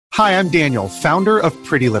Hi, I'm Daniel, founder of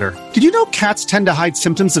Pretty Litter. Did you know cats tend to hide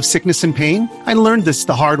symptoms of sickness and pain? I learned this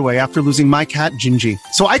the hard way after losing my cat, Gingy.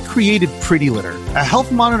 So I created Pretty Litter, a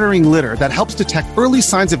health monitoring litter that helps detect early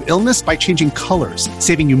signs of illness by changing colors,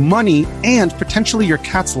 saving you money and potentially your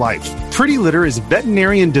cat's life. Pretty Litter is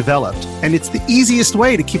veterinarian developed, and it's the easiest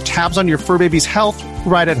way to keep tabs on your fur baby's health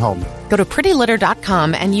right at home. Go to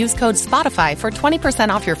prettylitter.com and use code SPOTIFY for 20%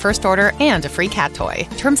 off your first order and a free cat toy.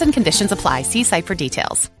 Terms and conditions apply. See site for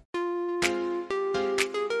details.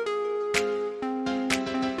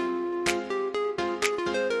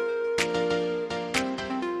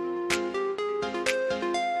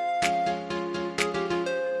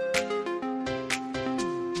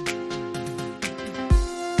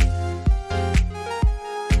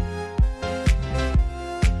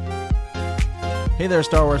 Hey there,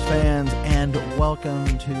 Star Wars fans, and welcome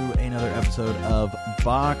to another episode of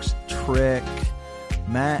Box Trick.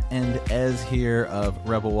 Matt and Ez here of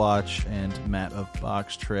Rebel Watch, and Matt of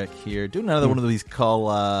Box Trick here. Doing another one of these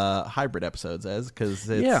hybrid episodes, Ez, because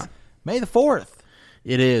it's May the 4th.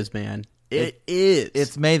 It is, man. It is.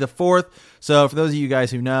 It's May the 4th. So for those of you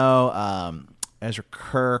guys who know, Ezra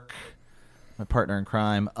Kirk, my partner in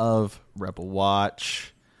crime of Rebel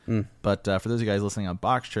Watch. But for those of you guys listening on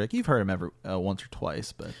Box Trick, you've heard him every once or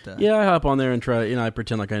twice. But yeah, I hop on there and try. I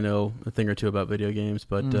pretend like I know a thing or two about video games,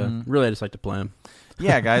 but really, I just like to play them.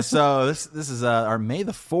 Yeah, guys. So this is our May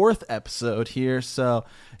the 4th episode here. So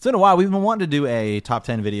it's been a while. We've been wanting to do a top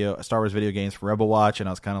 10 Star Wars video games for Rebel Watch, and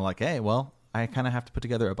I was kind of like, hey, well, I kind of have to put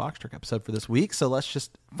together a Box Trick episode for this week, so let's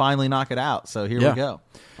just finally knock it out. So here we go.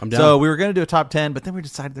 I'm down. So we were going to do a top 10, but then we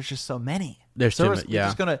decided there's just so many. There's too many.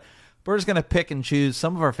 Yeah. We're just going to pick and choose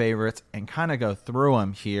some of our favorites and kind of go through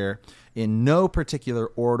them here in no particular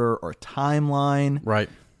order or timeline. Right.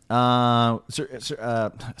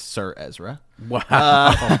 Sir Ezra.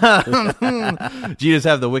 Wow. Do you just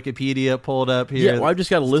have the Wikipedia pulled up here? Yeah, well, I've just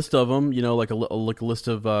got a list of them, like a list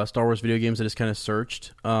of Star Wars video games I just kind of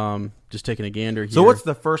searched. Just taking a gander here. So what's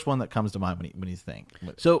the first one that comes to mind when you think?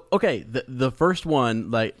 So, okay, the first one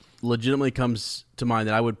like legitimately comes to mind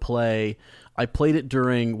that I would play. I played it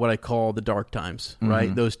during what I call the dark times,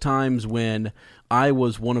 right? Those times when I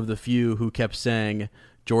was one of the few who kept saying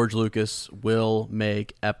George Lucas will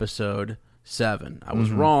make episode 7. I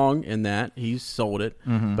was wrong in that. He sold it,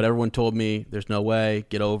 but everyone told me there's no way,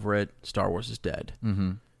 get over it, Star Wars is dead.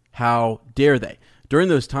 How dare they? During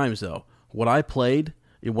those times, though, what I played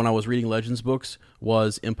when I was reading Legends books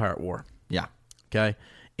was Empire at War. Yeah. Okay?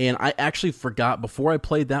 And I actually forgot, before I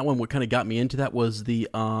played that one, what kind of got me into that was the...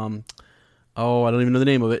 I don't even know the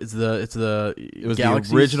name of it. It was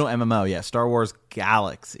Galaxies? The original MMO, Star Wars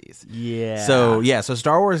Galaxies. Yeah. So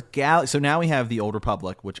Star Wars Galaxies. So now we have the Old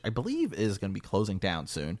Republic, which I believe is going to be closing down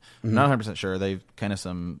soon. I'm not 100% sure. They've kind of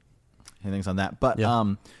some things on that. But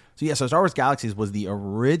so Star Wars Galaxies was the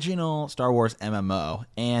original Star Wars MMO,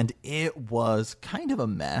 and it was kind of a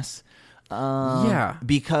mess.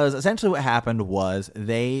 Because essentially what happened was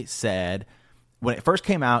they said when it first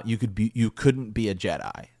came out, you couldn't be a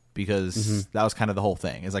Jedi. Because that was kind of the whole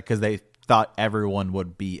thing. It's like because they thought everyone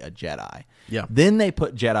would be a Jedi. Yeah. Then they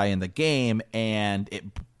put Jedi in the game, and it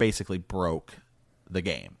basically broke the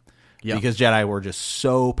game. Yeah. Because Jedi were just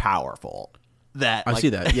so powerful that I see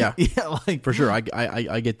that. Yeah. For sure. I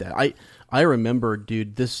get that. I remember,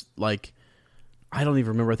 dude. This I don't even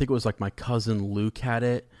remember. I think it was like my cousin Luke had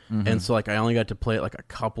it, and so I only got to play it like a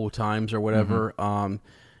couple times or whatever.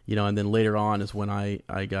 And then later on is when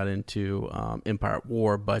I got into Empire at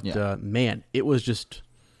War. But, man, it was different.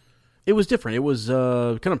 It was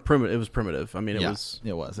kind of primitive. It was primitive. I mean, it was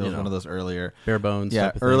one of those earlier... bare bones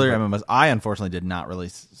type of thing, earlier MMOs. I, unfortunately, did not really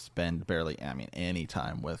spend any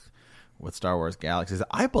time with Star Wars Galaxies.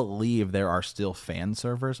 I believe there are still fan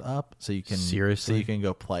servers up, so you can... Seriously? So you can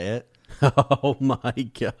go play it. Oh, my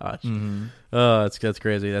gosh. That's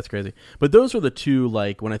crazy. That's crazy. But those are the two,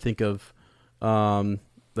 when I think of...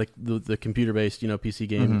 the computer-based, PC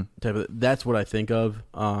game type of... That's what I think of.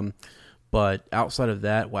 But outside of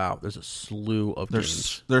that, wow, there's a slew of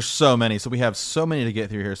games. There's so many. So we have so many to get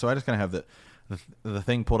through here. So I just kind of have the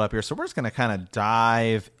thing pulled up here. So we're just going to kind of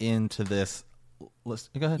dive into this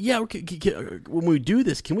list. Go ahead. Yeah, when we do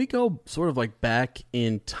this, can we go sort of back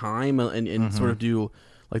in time and sort of do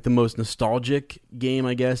the most nostalgic game,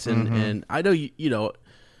 I guess? And I know you know.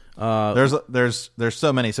 There's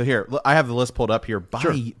so many. So here, I have the list pulled up here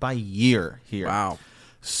by year here. Wow.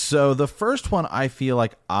 So the first one I feel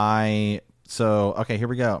like okay, here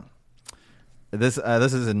we go. This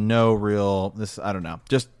is a no real, I don't know.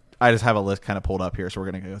 I just have a list kind of pulled up here, so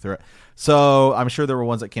we're going to go through it. So I'm sure there were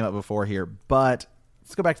ones that came up before here, but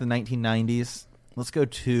let's go back to the 1990s. let's go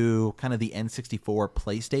to kind of the N64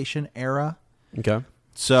 PlayStation era. Okay.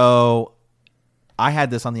 So I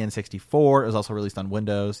had this on the N64. It was also released on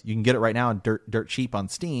Windows. You can get it right now on dirt cheap on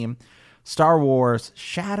Steam. Star Wars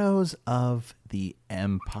Shadows of the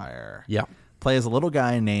Empire. Yeah. Play as a little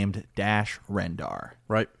guy named Dash Rendar.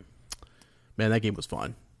 Right. Man, that game was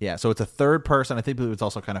fun. Yeah, so it's a third person. I think it was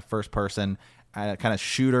also kind of first person, kind of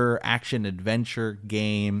shooter, action, adventure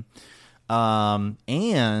game.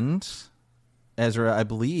 And Ezra, I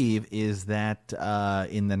believe, is that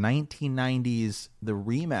in the 1990s, the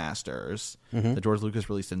remasters that George Lucas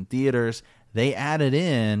released in theaters, they added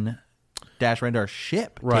in Dash Rendar's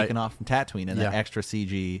ship taken off from Tatooine and that extra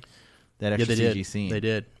CG. That extra CG scene. They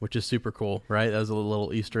did, which is super cool, right? That was a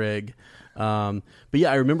little Easter egg. But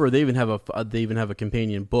yeah, I remember they even have a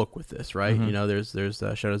companion book with this, right? You know, there's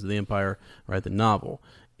Shadows of the Empire, right? The novel,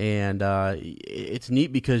 and it's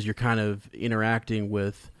neat because you're kind of interacting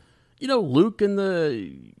with, you know, Luke and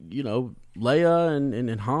the, you know, Leia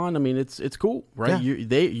and Han. I mean, it's cool, right?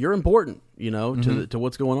 Yeah. You're important, you know, to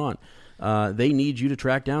what's going on. They need you to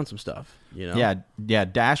track down some stuff, you know? Yeah.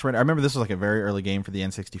 Dash Rendar. I remember this was like a very early game for the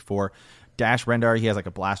N64. Dash Rendar, he has like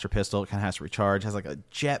a blaster pistol. It kind of has to recharge. Has like a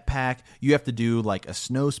jetpack. You have to do like a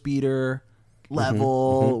snow speeder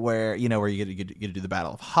level where you get to do the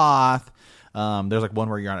Battle of Hoth. There's like one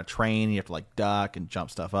where you're on a train. And you have to like duck and jump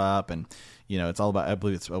stuff up, and you know it's all about. I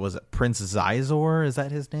believe was it Prince Xizor? Is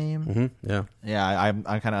that his name? Yeah. I'm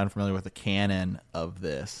kind of unfamiliar with the canon of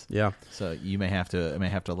this. Yeah. So you may have to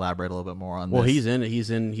elaborate a little bit more on. Well, this. he's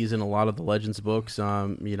in a lot of the Legends books.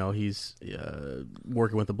 You know, he's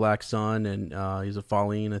working with the Black Sun, and he's a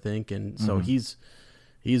Falleen, I think, and so he's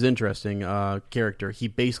interesting character. He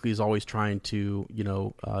basically is always trying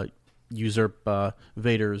to usurp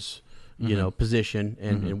Vader's position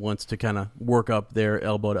and wants to kind of work up there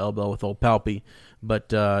elbow to elbow with old Palpy.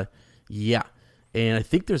 But yeah, and I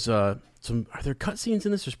think there's are there cutscenes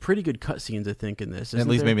in this? There's pretty good cutscenes, I think, in this. At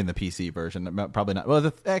least maybe in the PC version. Probably not. Well,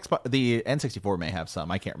 the N64 may have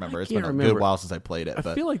some. I can't remember. It's been a good while since I played it.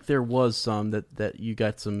 I feel like there was some that you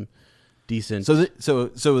got some decent.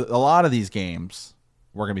 So a lot of these games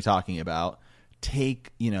we're going to be talking about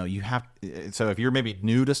so if you're maybe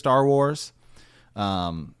new to Star Wars,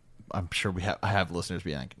 I'm sure I have listeners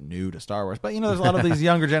being like new to Star Wars, but there's a lot of these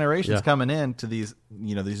younger generations coming in to these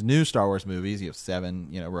these new Star Wars movies. You have 7,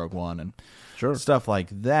 Rogue One and stuff like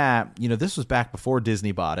that. This was back before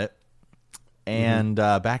Disney bought it, and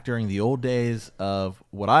back during the old days of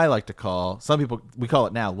what I like to call, we call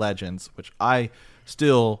it now Legends, which I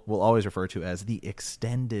still will always refer to as the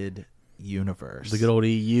extended universe, the good old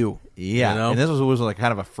EU. Yeah, and this was like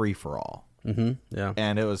kind of a free for all. Yeah,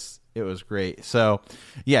 and it was great. So,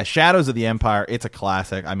 yeah, Shadows of the Empire, it's a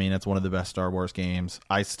classic. I mean, it's one of the best Star Wars games.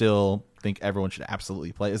 I still think everyone should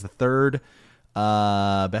absolutely play it. It's the third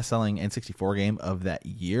best-selling N64 game of that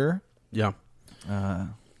year. Yeah.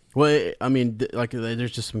 Well, I mean,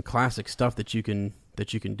 there's just some classic stuff that you can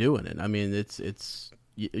do in it. I mean, it's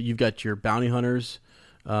you've got your bounty hunters,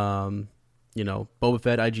 Boba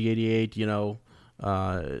Fett, IG-88,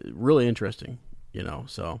 really interesting,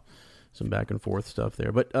 so some back and forth stuff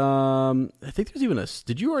there. But I think there's even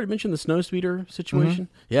did you already mention the snowspeeder situation?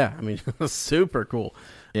 Yeah, I mean, super cool.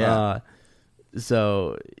 Yeah.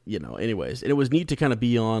 So, anyways, and it was neat to kind of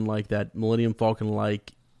be on like that Millennium Falcon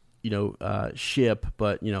like, ship,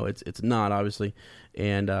 but it's not obviously.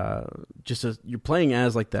 And just as you're playing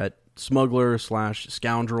as like that smuggler /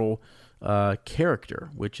 scoundrel character,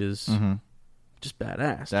 which is just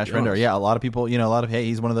badass. Dash Rendar, yeah. A lot of people,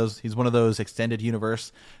 he's one of those extended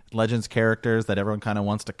universe Legends characters that everyone kind of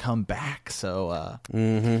wants to come back. So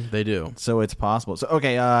they do. So it's possible. So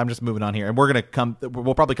okay, I'm just moving on here, and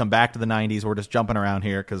we'll probably come back to the 90s. We're just jumping around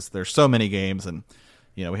here because there's so many games, and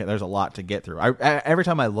there's a lot to get through. Every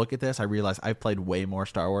time I look at this, I realize I've played way more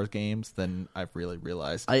Star Wars games than I've really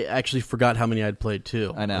realized. I actually forgot how many I'd played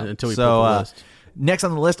too. I know. Until we put the list. Next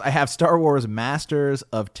on the list, I have Star Wars Masters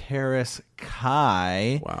of Terras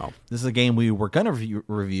Kai. Wow. This is a game we were going to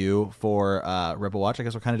review for Rebel Watch. I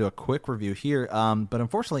guess we'll kind of do a quick review here. But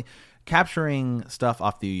unfortunately, capturing stuff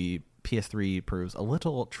off the PS3 proves a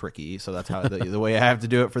little tricky. So that's how the way I have to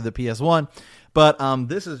do it for the PS1. But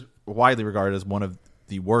this is widely regarded as one of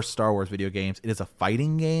the worst Star Wars video games. It is a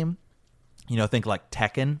fighting game. Think like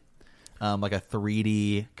Tekken, like a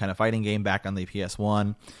 3D kind of fighting game back on the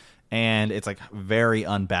PS1. And it's like very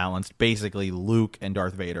unbalanced. Basically, Luke and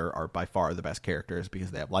Darth Vader are by far the best characters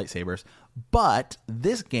because they have lightsabers. But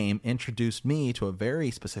this game introduced me to a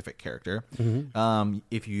very specific character.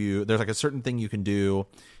 There's like a certain thing you can do,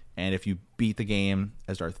 and if you beat the game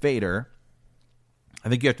as Darth Vader, I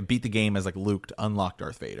think you have to beat the game as like Luke to unlock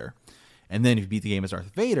Darth Vader. And then if you beat the game as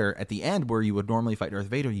Darth Vader, at the end where you would normally fight Darth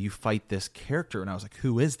Vader, you fight this character. And I was like,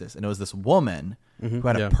 who is this? And it was this woman who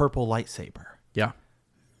had a purple lightsaber. Yeah.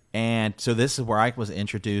 And so this is where I was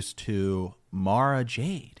introduced to Mara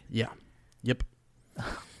Jade. Yeah. Yep.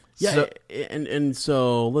 Yeah, so, and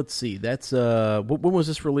so let's see. That's when was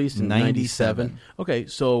this released? In 97. Okay,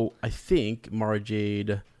 so I think Mara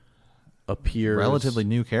Jade appears relatively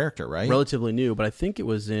new character, right? Relatively new, but I think it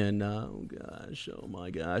was in oh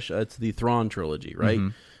my gosh, it's the Thrawn trilogy, right?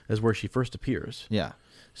 Is where she first appears. Yeah.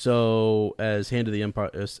 So as Hand of the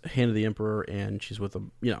Emperor, and she's with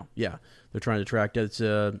them. They're trying to track down. It's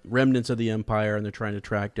remnants of the Empire, and they're trying to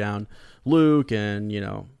track down Luke, and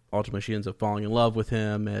ultimately she ends up falling in love with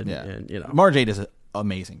him, and Mara Jade is an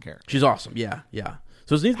amazing character. She's awesome. Yeah.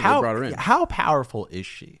 So it's neat that they brought her in. How powerful is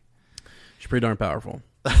she? She's pretty darn powerful.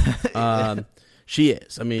 She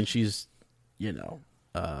is. I mean, she's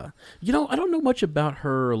I don't know much about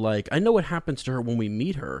her. Like, I know what happens to her when we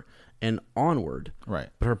meet her and onward, right?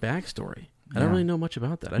 But her backstory, I don't really know much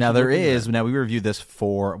about that. Now we reviewed this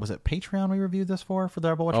for, was it Patreon? We reviewed this for the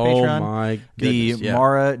Rebel Watch Oh Patreon. my goodness, the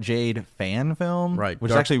Mara Jade fan film, right?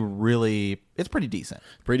 Which is actually it's pretty decent.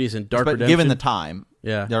 Pretty decent. Dark but Redemption, given the time,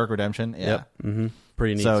 yeah. Dark Redemption, yeah. Yep. Mm-hmm.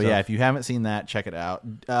 Pretty neat. So stuff. yeah, if you haven't seen that, check it out.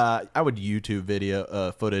 I would YouTube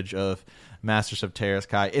video footage of Masters of Teräs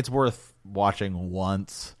Kai. It's worth watching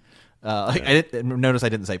once. I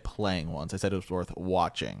didn't say playing once. I said it was worth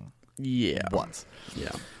watching. Yeah. Once. Yeah.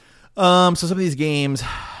 So some of these games,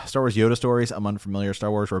 Star Wars Yoda Stories, I'm unfamiliar. Star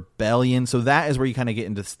Wars Rebellion. So that is where you kind of get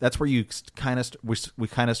into. That's where you kind of we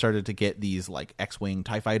kind of started to get these like X-wing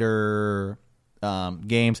TIE Fighter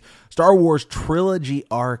games. Star Wars Trilogy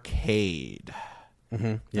Arcade.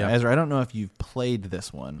 Mm-hmm. Yeah, Ezra, I don't know if you've played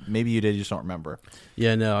this one. Maybe you did, you just don't remember.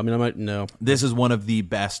 Yeah, no. I mean, I might know. This is one of the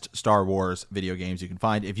best Star Wars video games you can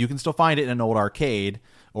find. If you can still find it in an old arcade,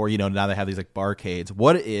 or now they have these like barcades.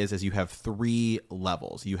 What it is you have 3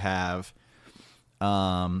 levels. You have,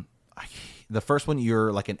 the first one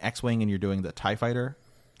you're like an X-wing and you're doing the TIE Fighter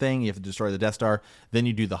thing. You have to destroy the Death Star. Then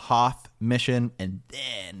you do the Hoth mission, and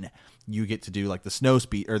then you get to do like the snow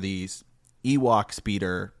speed or the Ewok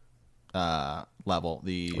speeder level,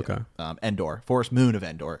 the Endor, Forest Moon of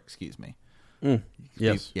Endor, excuse me.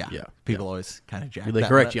 Yes. People always kind of jack. They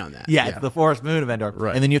correct you on that. Yeah, it's the Forest Moon of Endor,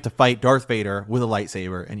 right? And then you have to fight Darth Vader with a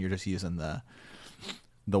lightsaber, and you're just using the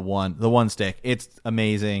one stick. It's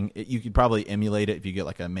amazing. You could probably emulate it if you get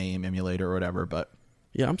like a MAME emulator or whatever, but.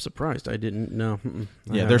 Yeah, I'm surprised. I didn't know.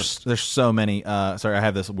 There's so many. Sorry, I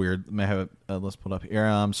have this weird. I have a list pulled up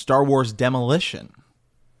here. Star Wars Demolition.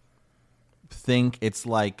 Think it's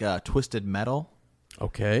like Twisted Metal.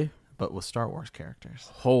 Okay. But with Star Wars characters.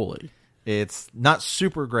 Holy. It's not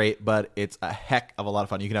super great, but it's a heck of a lot of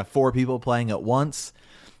fun. You can have 4 people playing at once.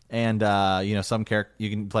 And, some character you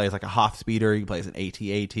can play as like a Hoth speeder. You can play as an AT-AT.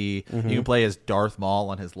 Mm-hmm. You can play as Darth Maul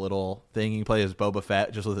on his little thing. You can play as Boba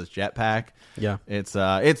Fett just with his jetpack. Yeah. It's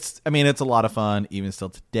a lot of fun even still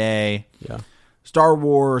today. Yeah. Star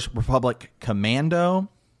Wars Republic Commando.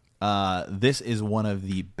 This is one of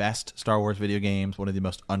the best Star Wars video games, one of the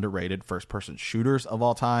most underrated first-person shooters of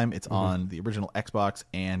all time. It's on the original Xbox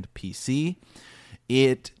and PC.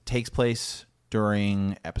 It takes place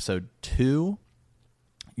during Episode 2.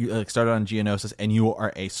 You started on Geonosis, and you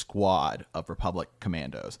are a squad of Republic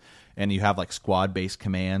commandos, and you have like squad-based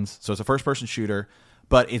commands. So it's a first-person shooter,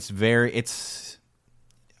 but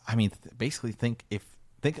basically think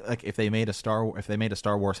like if they made a Star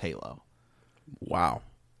Wars Halo. Wow.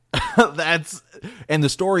 And the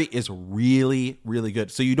story is really, really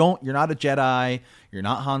good. So you're not a Jedi, you're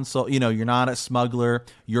not Han Solo, you're not a smuggler,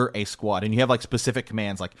 you're a squad, and you have like specific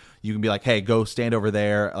commands. Like you can be like, hey, go stand over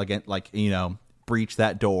there again, breach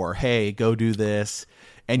that door. Hey, go do this.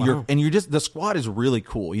 And you're just, the squad is really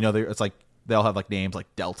cool. It's like they'll have like names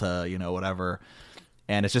like Delta, whatever.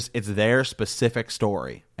 And it's their specific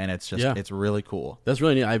story, and it's really cool. That's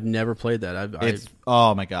really neat. I've never played that.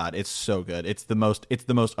 Oh my god, it's so good. It's the most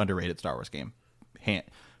underrated Star Wars game.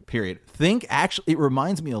 Period. It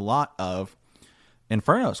reminds me a lot of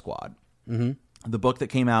Inferno Squad, the book that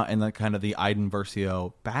came out, and the kind of the Iden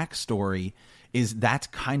Versio backstory. That's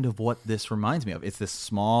kind of what this reminds me of. It's this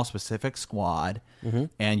small, specific squad,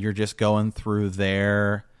 and you're just going through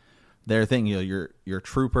their thing. Your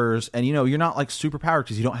troopers, and you're not like super powered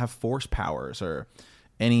because you don't have force powers or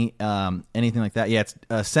anything like that. Yeah, it's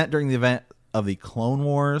sent during the event of the Clone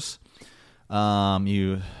Wars.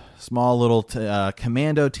 You small little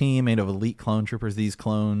commando team made of elite clone troopers. These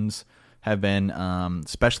clones have been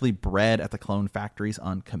specially bred at the clone factories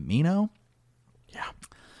on Kamino.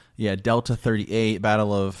 Yeah, Delta 38, the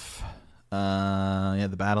Battle of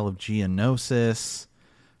Geonosis.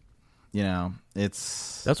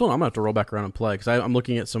 It's That's one I'm gonna have to roll back around and play because I'm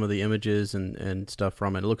looking at some of the images and stuff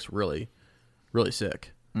from it. It looks really, really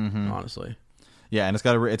sick. Honestly, yeah, and it's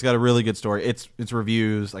got a really good story. Its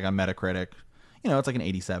reviews like on Metacritic, it's like an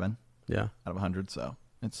 87. Yeah, out of 100. So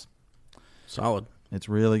it's solid. It's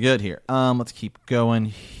really good here. Let's keep going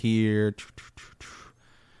here.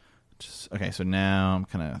 Okay, so now I'm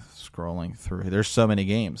kind of scrolling through. There's so many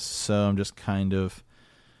games, so I'm just kind of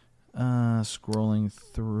scrolling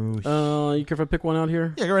through. You care if I pick one out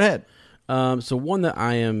here? Yeah, go right ahead. So one that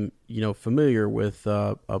I am, familiar with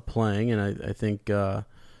playing, and I think, well,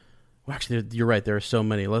 actually, you're right. There are so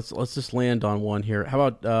many. Let's just land on one here. How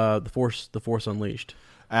about the Force Unleashed?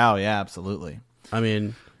 Oh yeah, absolutely. I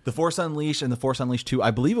mean, The Force Unleashed and The Force Unleashed 2,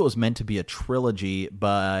 I believe it was meant to be a trilogy,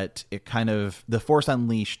 but The Force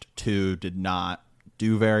Unleashed 2 did not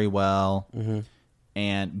do very well.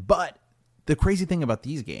 But the crazy thing about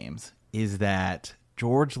these games is that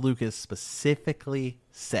George Lucas specifically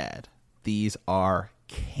said these are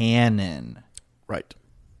canon. Right.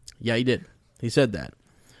 Yeah, he did. He said that.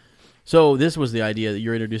 So this was the idea that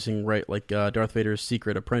you're introducing, right, like Darth Vader's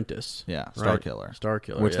secret apprentice. Yeah, right?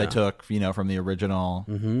 Starkiller. Which they took, from the original.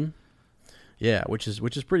 Mm-hmm. Yeah, which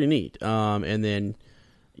is pretty neat. And then,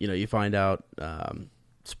 you find out,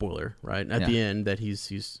 spoiler, right, at the end that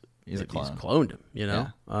he's a clone. He's cloned him, Yeah.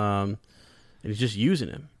 and he's just using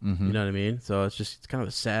him. You know what I mean? So it's kind of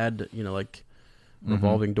a sad,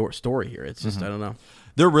 revolving door story here. It's just I don't know.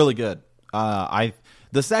 They're really good.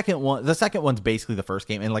 The second one's basically the first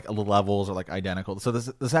game, and like the levels are like identical. So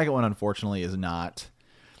the second one, unfortunately, is not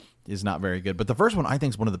very good. But the first one, I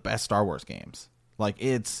think, is one of the best Star Wars games. Like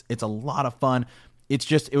it's a lot of fun. It's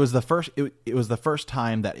just it was the first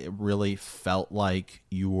time that it really felt like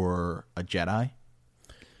you were a Jedi.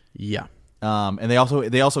 Yeah. And they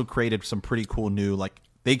also created some pretty cool new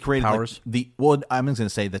they created powers. I'm just going to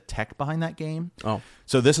say the tech behind that game. Oh.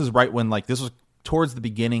 So this is right when this was towards the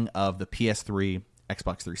beginning of the PS3,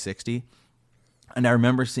 Xbox 360. And I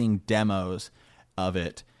remember seeing demos of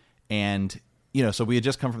it, and so we had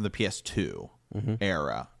just come from the PS2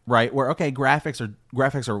 era, right? Where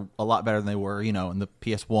graphics are a lot better than they were, in the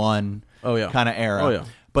PS1 kind of era. Oh yeah.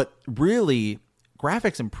 But really,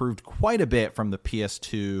 graphics improved quite a bit from the PS2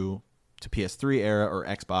 to PS3 era or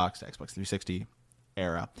Xbox to Xbox 360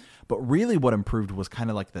 era. But really what improved was kind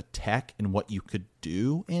of like the tech and what you could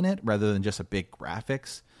do in it rather than just a big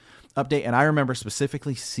graphics update. And I remember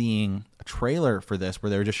specifically seeing a trailer for this where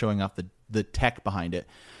they were just showing off the tech behind it.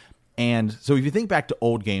 And so if you think back to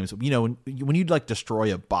old games, when you'd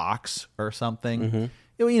destroy a box or something,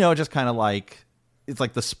 it just kind of it's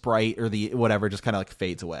like the sprite or the whatever just kind of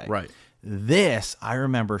fades away. Right. This, I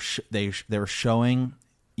remember they were showing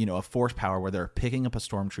a force power where they were picking up a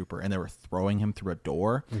stormtrooper and they were throwing him through a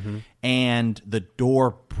door, and the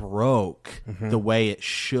door broke the way it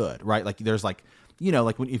should, right? Like there's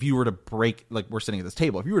if you were to break, we're sitting at this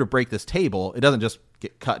table, if you were to break this table, it doesn't just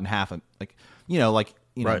get cut in half and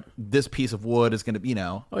right. This piece of wood is going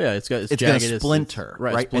to oh yeah, it's going to splinter,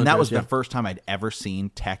 right? And that was the first time I'd ever seen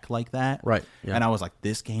tech like that, right? Yeah. And I was like,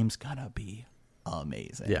 this game's gonna be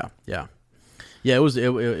amazing. Yeah,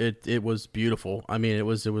 it was beautiful. I mean, it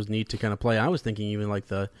was neat to kind of play. I was thinking even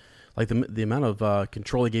the amount of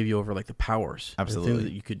control it gave you over the powers,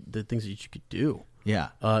 absolutely, the things that you could do. Yeah,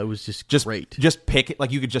 it was just great. Just pick it,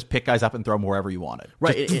 you could just pick guys up and throw them wherever you wanted.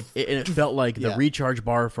 Right, and it felt like the recharge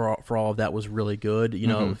bar for all of that was really good.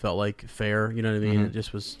 It felt like fair. You know what I mean? It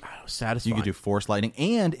just was satisfying. You could do force lightning,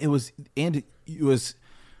 and it was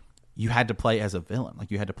you had to play as a villain.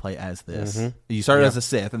 You had to play as this. You started as a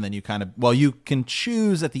Sith, and then you kind of you can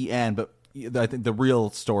choose at the end, but I think the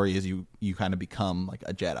real story is you kind of become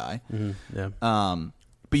a Jedi. Yeah.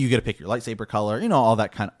 But you get to pick your lightsaber color, all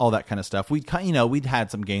that kind of stuff. We'd had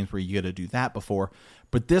some games where you get to do that before,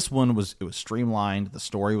 but this one was streamlined. The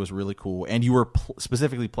story was really cool, and you were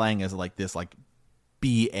specifically playing as this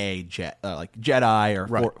BA Jedi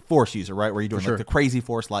or Force user, right? Where you're doing the crazy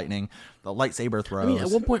Force lightning, the lightsaber throws. I mean, at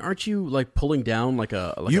one point, aren't you pulling down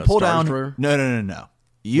you pull Star down? Destroyer? No.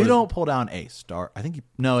 You don't pull down a star. I think it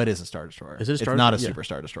is a Star Destroyer. Is it a Star? It's not a Super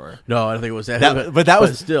Star Destroyer. No, I don't think it was that. But that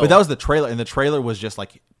was the trailer, and the trailer was just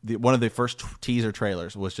one of the first teaser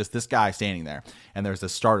trailers was just this guy standing there, and there's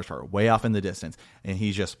this Star Destroyer way off in the distance, and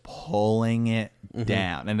he's just pulling it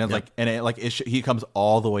down, and then he comes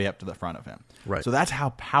all the way up to the front of him. Right. So that's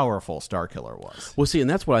how powerful Starkiller was. Well, see, and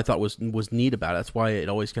that's what I thought was neat about it. That's why it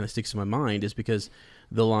always kind of sticks in my mind, is because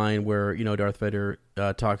the line where Darth Vader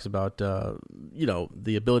talks about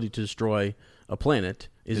the ability to destroy a planet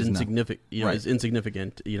is insignificant. Is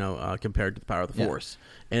insignificant. Compared to the power of the Force.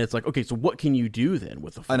 And it's like, okay, so what can you do then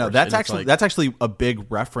with the Force? I know that's actually a big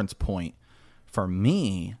reference point for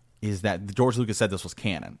me. Is that George Lucas said this was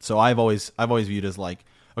canon? So I've always viewed as like,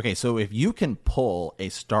 okay, so if you can pull a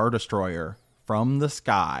Star Destroyer from the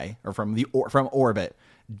sky or from orbit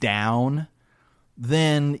down,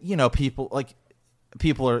 then people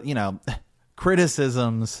are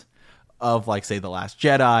criticisms of like say The Last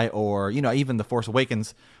Jedi or even The Force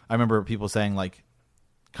Awakens. I remember people saying like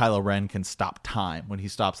Kylo Ren can stop time when he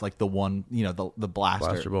stops like the one the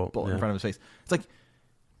blaster bolt in front of his face. It's like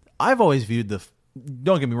I've always viewed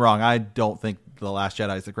don't get me wrong, I don't think The Last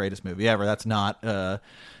Jedi is the greatest movie ever. That's not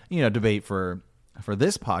debate for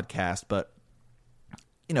this podcast, but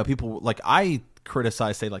people like I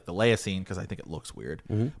criticize say like the Leia scene because I think it looks weird.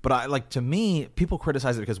 But to me, people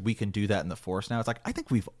criticize it because we can do that in the Force now. It's like I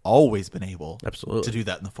think we've always been able to do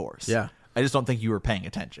that in the Force. Yeah. I just don't think you were paying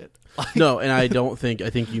attention. No, and I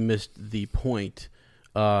think you missed the point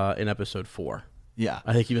in episode 4. Yeah,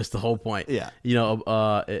 I think you missed the whole point. Yeah,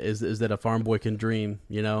 is that a farm boy can dream?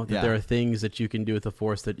 That there are things that you can do with the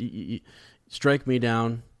Force that you strike me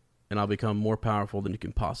down, and I'll become more powerful than you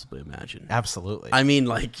can possibly imagine. Absolutely. I mean,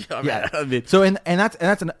 so and that's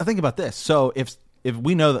think about this. So if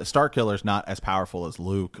we know that Starkiller's not as powerful as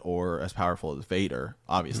Luke or as powerful as Vader,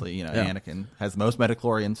 obviously, Anakin has the most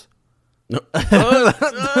midichlorians. No.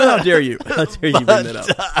 How dare you? How dare you bring that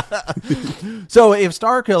up? So if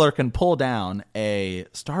Starkiller can pull down a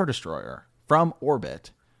Star Destroyer from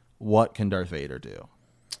orbit, what can Darth Vader do?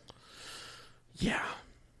 Yeah.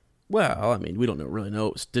 Well, I mean, we don't really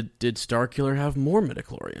know. Did Starkiller have more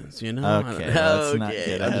midichlorians? Okay, let's not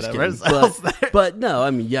get ahead of ourselves. But no,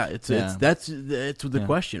 I mean, that's the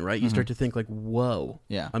question, right? You start to think like, whoa.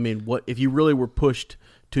 Yeah. I mean, what if you really were pushed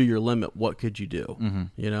to your limit? What could you do?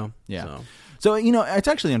 Yeah. So it's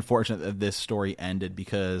actually unfortunate that this story ended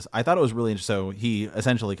because I thought it was really interesting. So he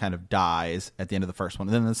essentially kind of dies at the end of the first one,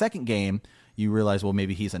 and then in the second game, you realize, well,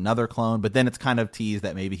 maybe he's another clone, but then it's kind of teased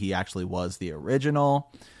that maybe he actually was the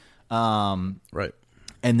original. Right.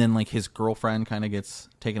 And then like his girlfriend kind of gets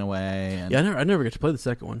taken away. And, I never get to play the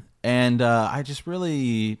second one. And I just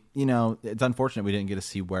really, it's unfortunate we didn't get to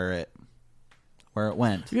see where it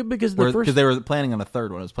went. Yeah, because they were planning on a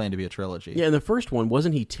third one. It was planned to be a trilogy. Yeah, in the first one,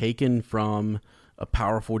 wasn't he taken from a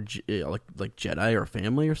powerful like Jedi or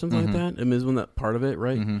family or something like that? I mean, isn't that part of it,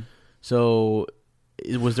 right? So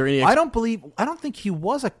was there any? I don't think he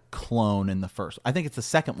was a clone in the first. I think it's the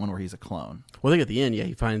second one where he's a clone. Well, I think at the end,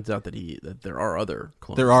 he finds out that there are other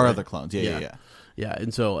clones. There are other clones. Yeah.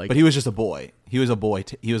 And so but he was just a boy. He was a boy.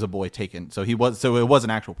 He was a boy taken. So it was an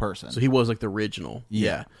actual person. So he was like the original.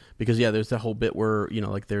 Yeah. Because there's that whole bit where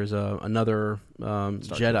like there's another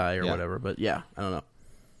Jedi or whatever. But I don't know.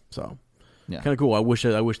 So kind of cool. I wish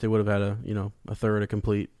they would have had a third, a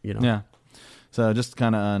complete. Yeah. So just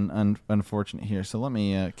kind of unfortunate here. So let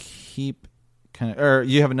me keep kind of. Or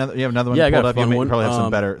you have another one. Yeah, I got up. You one. Probably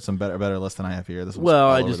have some better list than I have here. This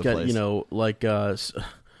I just got like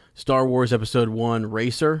Star Wars Episode 1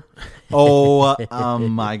 Racer. Oh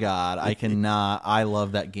my God, I cannot. I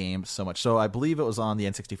love that game so much. So I believe it was on the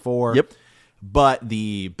N64. Yep. But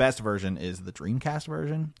the best version is the Dreamcast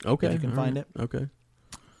version. Okay, if you can find it. Okay.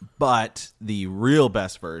 But the real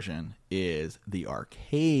best version is the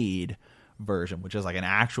arcade version, which is like an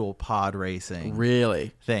actual pod racing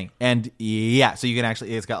thing. And so you can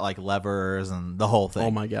actually, it's got like levers and the whole thing. Oh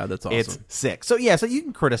my God, that's awesome. It's sick. So so you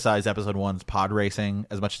can criticize Episode 1's pod racing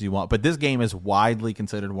as much as you want, but this game is widely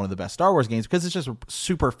considered one of the best Star Wars games because it's just a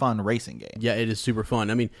super fun racing game. Yeah, it is super fun.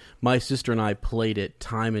 I mean, my sister and I played it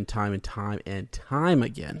time and time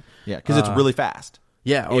again. Yeah, because it's really fast.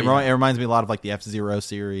 Yeah. It reminds me a lot of like the F-Zero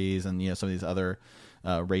series and some of these other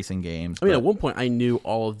racing games. I mean, at one point, I knew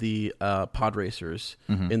all of the pod racers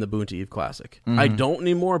in the Boonty Eve Classic. I don't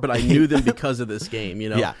anymore, but I knew them because of this game,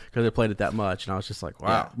 because I played it that much, and I was just like, wow.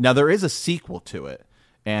 Yeah. Now, there is a sequel to it,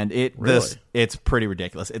 and it's pretty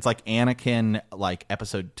ridiculous. It's like Anakin, like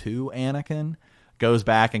Episode 2 Anakin, goes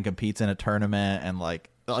back and competes in a tournament and like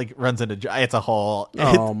runs into it's a whole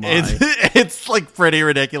it's like pretty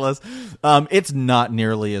ridiculous. It's not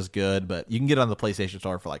nearly as good, but you can get it on the PlayStation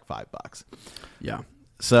Store for like $5. Yeah.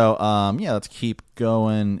 So let's keep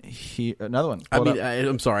going here. Another one.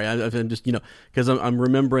 I'm sorry. I'm just because I'm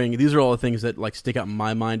remembering these are all the things that like stick out in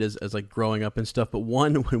my mind as like growing up and stuff. But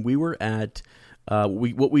one, when we were at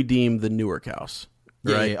what we deemed the Newark House.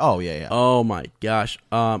 Right. Yeah. Oh yeah. Oh my gosh.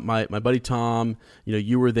 My buddy Tom.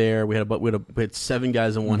 You were there. We had 7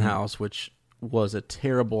 guys in one house, which was a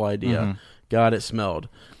terrible idea. God, it smelled.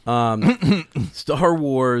 Star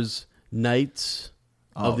Wars Knights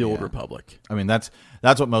of the Old Republic. I mean, that's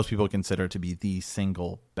what most people consider to be the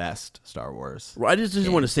single best Star Wars. Well, I just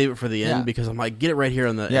want to save it for the end because I'm like, get it right here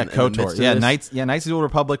on the KOTOR. Knights of the Old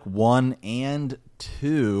Republic 1 and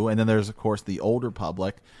 2, and then there's of course the Old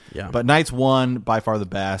Republic. Yeah, but Knights 1 by far the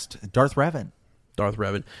best. Darth Revan,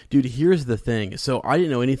 dude. Here's the thing. So I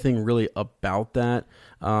didn't know anything really about that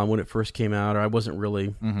when it first came out, or I wasn't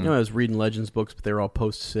really. I was reading Legends books, but they were all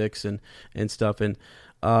post 6 and stuff, and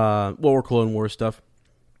or Clone Wars stuff.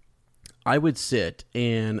 I would sit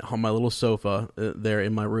and on my little sofa there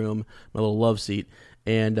in my room, my little love seat,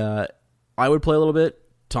 and I would play a little bit.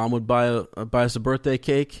 Tom would buy us a birthday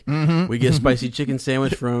cake. We get a spicy chicken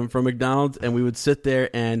sandwich from McDonald's, and we would sit there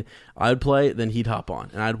and I'd play. Then he'd hop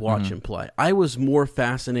on and I'd watch him play. I was more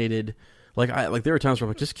fascinated. Like there were times where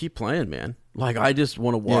I'm like, just keep playing, man. Like I just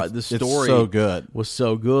want to watch. The story was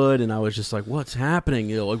so good, and I was just like, what's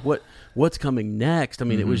happening? Like what's coming next? I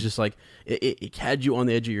mean, it was just like it had you on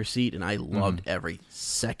the edge of your seat, and I loved every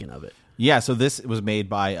second of it. Yeah, so this was made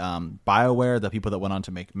by BioWare, the people that went on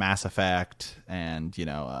to make Mass Effect and things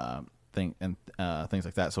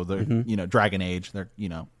like that. So they're Dragon Age, they're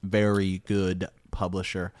very good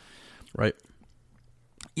publisher, right?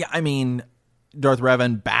 Yeah, I mean Darth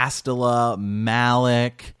Revan, Bastila,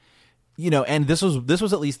 Malak, and this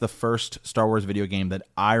was at least the first Star Wars video game that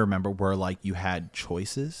I remember where like you had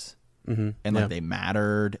choices and like they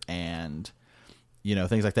mattered and.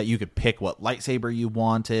 Things like that. You could pick what lightsaber you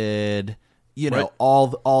wanted. Right.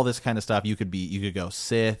 All this kind of stuff. You could go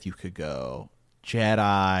Sith. You could go Jedi,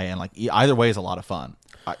 and like either way is a lot of fun.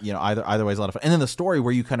 Either way is a lot of fun. And then the story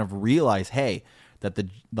where you kind of realize, hey, that the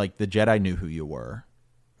Jedi knew who you were.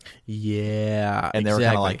 Yeah, and they were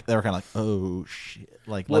kind of like, oh shit,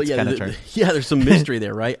 like let's kind of turn. Yeah, there's some mystery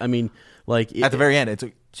there, right? I mean, like at the very end, it's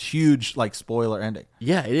a huge like spoiler ending.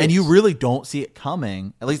 Yeah, it is. And you really don't see it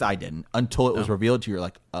coming. At least I didn't until it was revealed to you. You're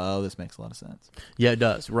like, oh, this makes a lot of sense. Yeah, it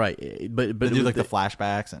does. Right, but they do like the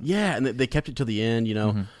flashbacks and and they kept it to the end.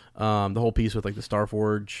 The whole piece with like the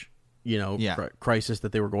Starforge. Crisis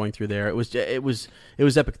that they were going through there. It was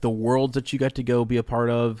epic. The worlds that you got to go be a part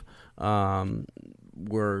of.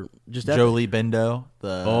 Were just Jolie Bendo.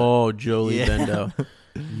 Jolie Bendo.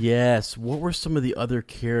 Yes. What were some of the other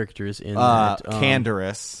characters in that?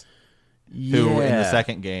 Canderous, who in the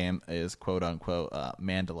second game is quote unquote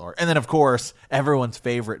Mandalore, and then of course everyone's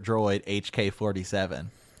favorite droid HK-47.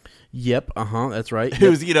 Yep. That's right.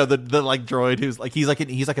 Who's the like droid who's like he's like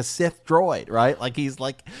a Sith droid, right? Like he's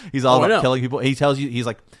all about killing people. He tells you he's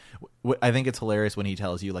like, I think it's hilarious when he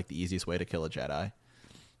tells you like the easiest way to kill a Jedi.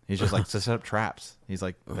 He's just like to set up traps. He's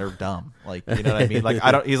like they're dumb. Like what I mean? Like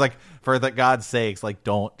I don't. He's like for the God's sakes, like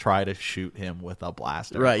don't try to shoot him with a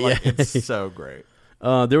blaster. Right? Like, it's so great.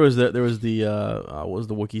 There was the what was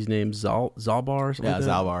the Wookiee's name? Zalbar. Or something like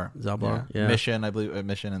that? Zalbar. Yeah. Mission, I believe.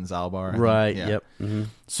 Mission and Zalbar. Right. Yep. Mm-hmm.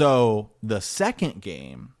 So the second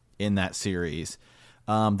game in that series.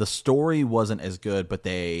 The story wasn't as good, but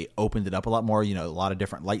they opened it up a lot more. A lot of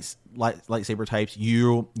different lightsaber types.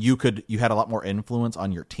 You had a lot more influence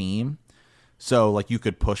on your team, so like you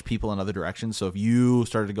could push people in other directions. So if you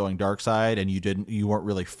started going dark side and you weren't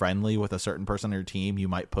really friendly with a certain person on your team, you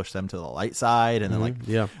might push them to the light side, and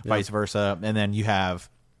then vice versa. And then you have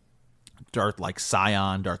Darth like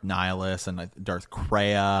Sion, Darth Nihilus, and Darth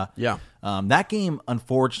Kreia. Yeah, that game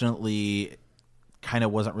unfortunately kind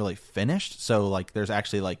of wasn't really finished, so like there's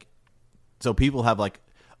actually like so people have like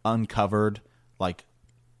uncovered like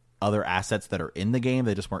other assets that are in the game,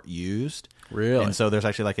 they just weren't used, really, and so there's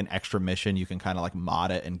actually like an extra mission. You can kind of like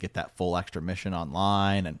mod it and get that full extra mission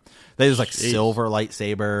online, and they use like silver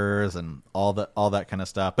lightsabers and all that kind of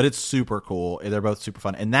stuff, but it's super cool. They're both super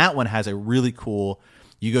fun, and that one has a really cool,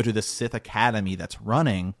 you go to the Sith Academy that's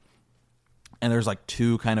running, and there's like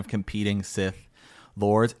two kind of competing Sith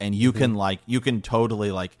lords, and you can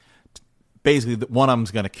totally like basically one of them's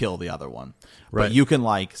going to kill the other one, right? But you can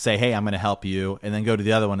like say, hey, I'm going to help you, and then go to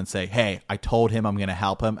the other one and say, hey, I told him I'm going to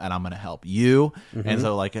help him, and I'm going to help you. And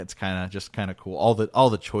so like it's kind of cool, all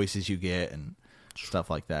the choices you get and stuff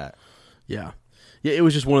like that. Yeah, it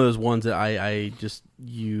was just one of those ones that I just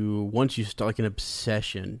once you start like an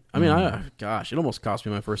obsession. I mean, it almost cost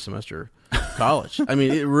me my first semester of college. I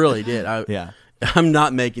mean, it really did. I'm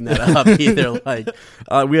not making that up either. Like,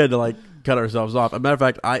 we had to like cut ourselves off. As a matter of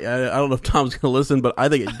fact, I don't know if Tom's going to listen, but I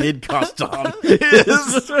think it did cost Tom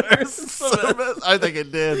his service. I think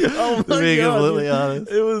it did. Oh my God, to be completely dude.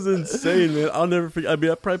 Honest, it was insane, man. I'll never forget. I mean,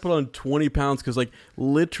 I probably put on 20 pounds because, like,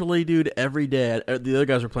 literally, dude, every day the other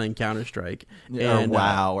guys were playing Counter-Strike or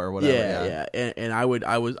WoW or whatever. Yeah. And I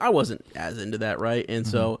wasn't as into that, right? And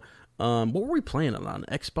so. What were we playing on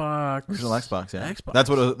Xbox? Original Xbox, yeah. Xbox.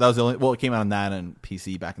 That was the only. Well, it came out on that and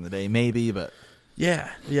PC back in the day, maybe, but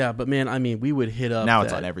yeah. But man, I mean, we would hit up. Now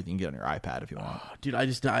it's on everything. You can get it on your iPad if you want. Dude,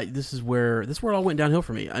 this is where it all went downhill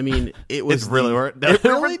for me. I mean, it was really where it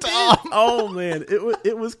really did. Oh man,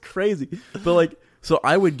 it was crazy. But like, so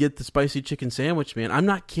I would get the spicy chicken sandwich, man. I'm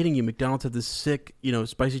not kidding you. McDonald's had this sick,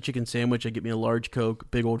 spicy chicken sandwich. I'd get me a large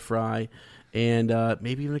Coke, big old fry, and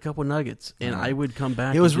maybe even a couple nuggets. And I would come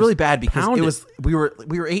back. It was really bad because we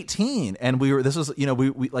were 18 and we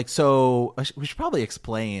should probably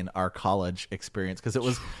explain our college experience because it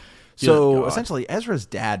was essentially Ezra's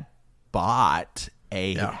dad bought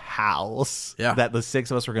a house that the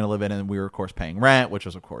six of us were going to live in, and we were of course paying rent, which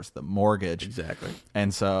was of course the mortgage. Exactly.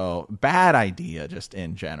 And so bad idea just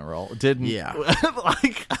in general.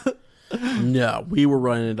 No, we were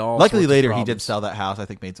running it all. Luckily later he did sell that house. I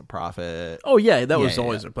think made some profit. Oh yeah, that was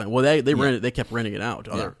always their plan. Well, they rented, they kept renting it out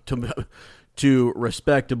to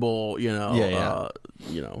respectable,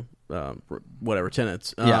 whatever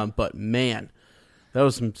tenants. But man, that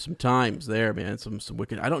was some times there, man. Some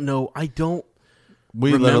wicked. I don't know. I don't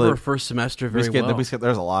remember first semester very well.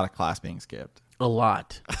 There's a lot of class being skipped. A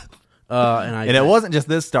lot. And it wasn't just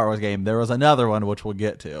this Star Wars game. There was another one which we'll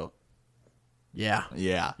get to. Yeah.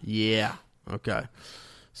 Okay.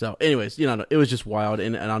 So, anyways, it was just wild,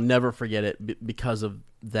 and I'll never forget it because of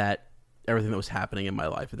that, everything that was happening in my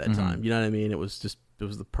life at that time. You know what I mean? It was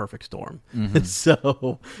the perfect storm.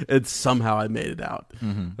 So, somehow I made it out.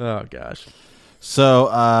 Oh gosh. So,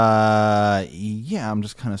 I'm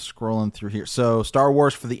just kind of scrolling through here. So, Star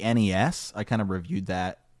Wars for the NES, I kind of reviewed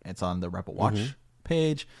that. It's on the Rebel Watch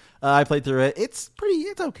page. I played through it. It's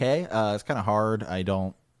okay. It's kind of hard.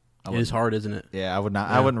 It is hard, isn't it? Yeah, I would not.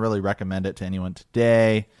 Yeah. I wouldn't really recommend it to anyone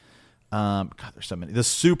today. God, there's so many. The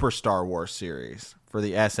Super Star Wars series for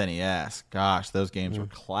the SNES. Gosh, those games were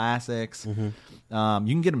classics. You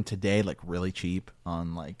can get them today, like really cheap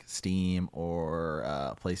on like Steam or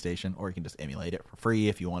PlayStation, or you can just emulate it for free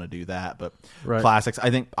if you want to do that. But classics.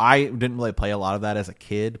 I think I didn't really play a lot of that as a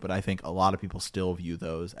kid, but I think a lot of people still view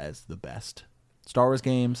those as the best Star Wars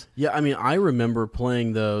games. Yeah, I mean, I remember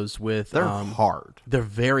playing those with. They're hard. They're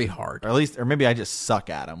very hard. Or maybe I just suck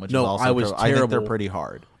at them, which is also I was terrible. I think they're pretty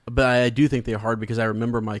hard. But I do think they're hard because I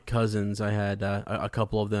remember my cousins. I had a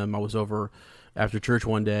couple of them. I was over after church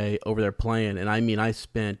one day over there playing, and I mean, I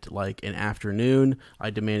spent like an afternoon. I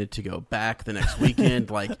demanded to go back the next weekend,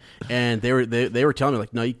 and they were telling me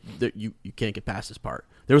like, no, you can't get past this part.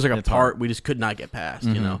 There was like a part we just could not get past,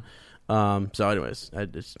 So, anyways,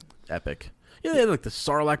 it's epic. Yeah, they had like the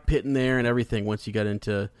Sarlacc pit in there and everything once you got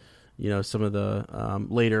into, some of the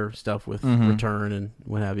later stuff with Return and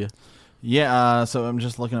what have you. Yeah, so I'm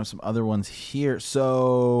just looking up some other ones here.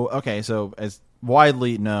 So as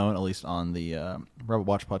widely known, at least on the Rebel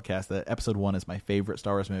Watch podcast, that Episode 1 is my favorite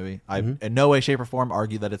Star Wars movie. I in no way, shape, or form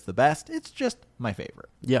argue that it's the best. It's just my favorite.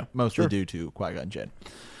 Yeah, mostly due to Qui-Gon Jinn.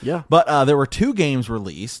 Yeah. But there were 2 games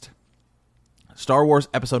released. Star Wars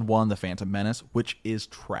Episode 1, The Phantom Menace, which is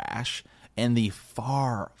trash, and the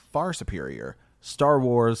far, far superior Star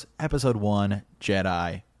Wars Episode 1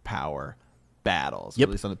 Jedi Power Battles.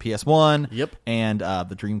 Released on the PS1 and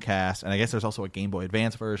the Dreamcast. And I guess there's also a Game Boy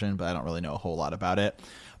Advance version, but I don't really know a whole lot about it.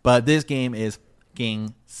 But this game is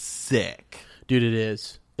fucking sick. Dude, it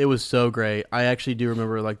is. It was so great. I actually do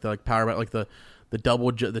remember the power battle, the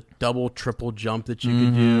double triple jump that you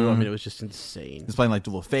could do. I mean, it was just insane. It's playing like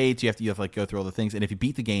Duel of Fates. You have to go through all the things, and if you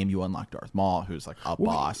beat the game, you unlock Darth Maul, who's like a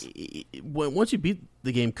boss. Once you beat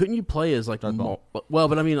the game, couldn't you play as like Maul? Well,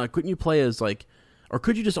 but I mean, like, couldn't you play as like, or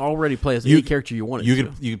could you just already play as any character you wanted? You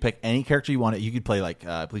could pick any character you wanted. You could play like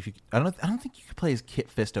I believe you. I don't think you could play as Kit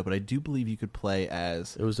Fisto, but I do believe you could play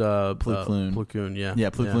as it was Plo Koon. Plo Koon, yeah,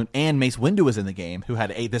 Plo Koon, and Mace Windu was in the game, who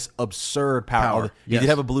had this absurd power. He did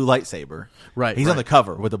have a blue lightsaber. Right, he's on the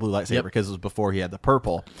cover with the blue lightsaber because it was before he had the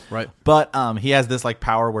purple. Right, but he has this like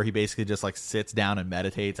power where he basically just like sits down and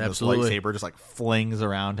meditates, and this lightsaber just like flings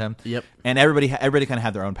around him. Yep, and everybody kind of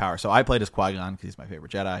had their own power. So I played as Qui-Gon because he's my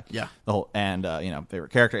favorite Jedi. Yeah,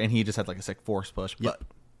 favorite character, and he just had like a sick force push. But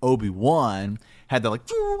Obi-Wan had the like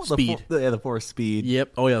speed, the force speed.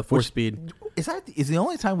 Yep. Oh yeah, the force speed. Is the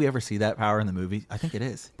only time we ever see that power in the movie? I think it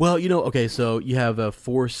is. Well, okay, so you have that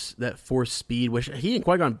force speed, which he and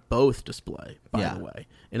Qui-Gon both display, by the way,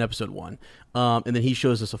 in Episode 1. And then he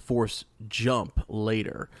shows us a force jump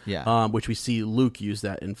later, which we see Luke use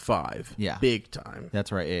that in 5. Yeah, big time.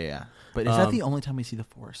 That's right. Yeah. But is that the only time we see the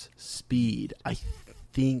force speed? I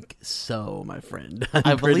think so, my friend.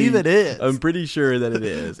 I believe it is. I'm pretty sure that it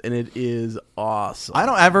is, and it is awesome. I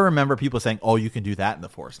don't ever remember people saying, "Oh, you can do that in the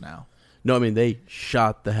Force now." No, I mean, they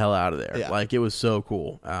shot the hell out of there. Yeah. Like, it was so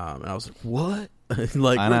cool. And I was like, what?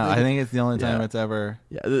 Like, I know. I think it's the only time it's ever.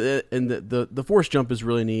 Yeah, and the force jump is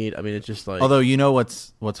really neat. I mean, it's just like. Although, you know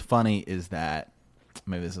what's funny is that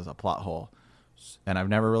maybe this is a plot hole, and I've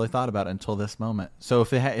never really thought about it until this moment. So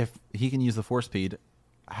if he can use the force speed,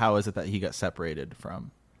 how is it that he got separated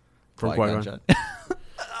from Qui-Gon Jinn?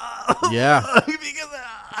 Yeah. Because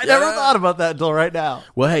I never thought about that until right now.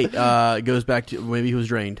 Well, hey, it goes back to maybe he was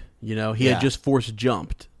drained. You know, he had just force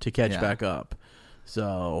jumped to catch back up.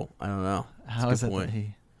 So I don't know. How is it that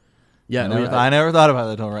he? Yeah, I never thought about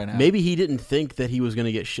that until right now. Maybe he didn't think that he was going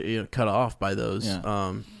to get cut off by those,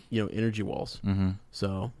 energy walls. Mm-hmm.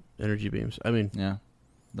 So energy beams. I mean,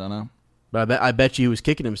 don't know. But I bet you he was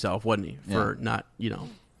kicking himself, wasn't he, for not,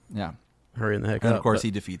 hurrying the heck up. And of course,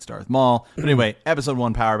 he defeats Darth Maul. But anyway, Episode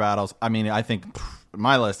 1 power battles. I mean, I think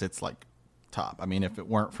my list, it's like top. I mean, if it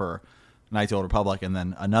weren't for Knights of the Old Republic and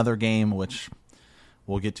then another game, which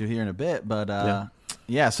we'll get to here in a bit. But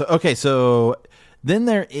so then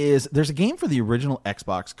there's a game for the original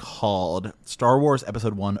Xbox called Star Wars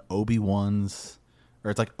Episode 1 Obi-Wan's,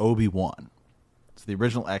 or it's like Obi-Wan. It's the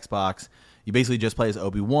original Xbox. You basically just play as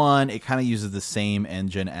Obi-Wan. It kind of uses the same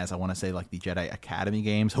engine as, I want to say, like the Jedi Academy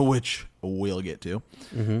games, which we'll get to.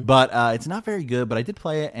 Mm-hmm. But it's not very good, but I did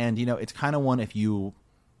play it, and, it's kind of one if you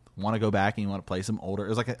want to go back and you want to play some older. It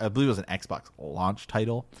was like, I believe it was an Xbox launch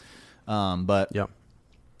title. But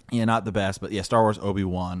yeah, not the best. But yeah, Star Wars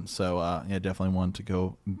Obi-Wan. So definitely one to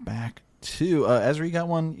go back to. Ezra, you got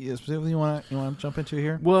one specifically you want to jump into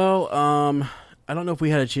here? Well, I don't know if we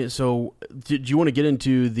had a chance. So, did you want to get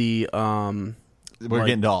into the? We're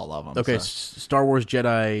getting to all of them. Okay, so. Star Wars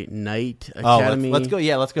Jedi Knight Academy. Let's go.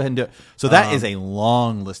 Yeah, let's go ahead and do it. So that is a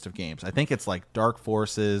long list of games. I think it's like Dark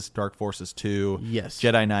Forces 2, yes,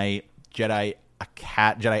 Jedi Knight, Jedi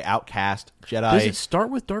Outcast, Jedi. Does it start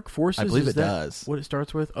with Dark Forces? I believe it does. What it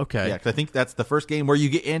starts with? Okay, yeah, because I think that's the first game where you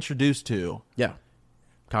get introduced to. Yeah,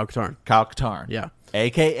 Kyle Katarn. Yeah,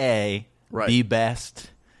 AKA the best.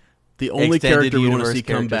 The only character we want to see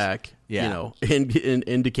come back,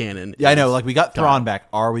 into canon. Yeah, I know. Like, we got Thrawn back.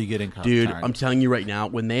 Are we getting Dude, I'm telling you right now,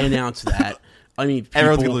 when they announce that, I mean,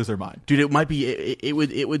 everyone's gonna lose their mind. Dude, it might be. It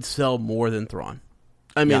would sell more than Thrawn.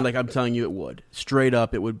 I mean, like, I'm telling you, it would. Straight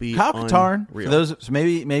up, it would be. Kyle Katarn. For those, so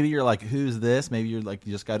maybe you're like, who's this? Maybe you're like,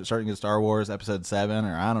 you just got starting to get Star Wars Episode 7,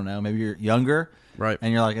 or I don't know. Maybe you're younger, right?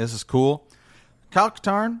 And you're like, this is cool. Kyle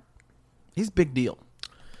Katarn, he's a big deal.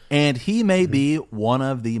 And he may be one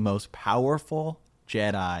of the most powerful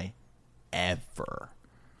Jedi ever.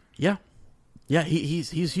 Yeah. Yeah,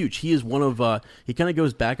 he's huge. He is one of he kind of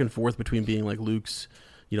goes back and forth between being like Luke's,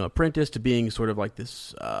 apprentice to being sort of like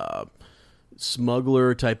this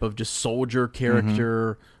smuggler type of just soldier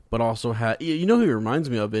character, but also who he reminds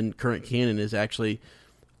me of in current canon is actually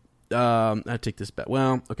I take this back.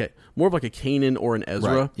 Well, okay, more of like a Kanan or an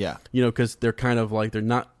Ezra. Right, yeah. Because they're kind of like they're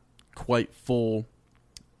not quite full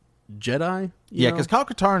Jedi, because Kyle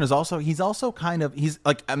Katarn he's also kind of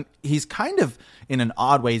in an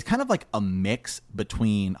odd way. He's kind of like a mix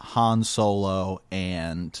between Han Solo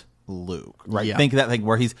and Luke, right? Yeah. Think of that thing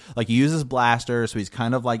where he's like, he uses blasters, so he's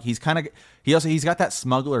got that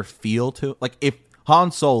smuggler feel to, like, if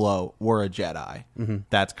Han Solo were a Jedi,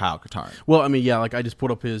 that's Kyle Katarn. Well, I mean, yeah, like I just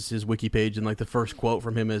put up his wiki page, and like the first quote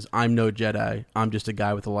from him is, "I'm no Jedi. I'm just a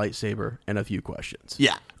guy with a lightsaber and a few questions."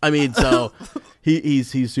 Yeah, I mean, so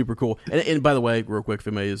he's super cool. And by the way, real quick, if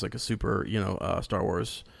anybody is like a super Star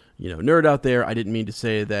Wars nerd out there, I didn't mean to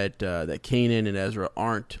say that Kanan and Ezra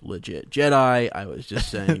aren't legit Jedi. I was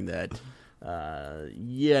just saying that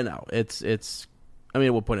it's. I mean,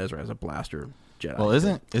 at what point Ezra has a blaster Jedi? Well,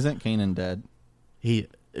 isn't Kanan dead?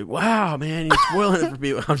 Wow, man, you're spoiling it for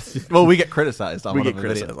people. Well, we get criticized on we one get of the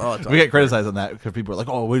criticized. videos. We get criticized on that because people are like,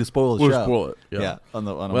 "Oh, way to spoil the show." We'll spoil it. Yeah.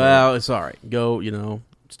 Well, it's all right. Go,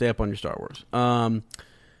 stay up on your Star Wars.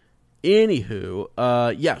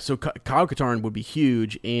 Anywho, so Kyle Katarn would be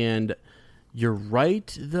huge, and you're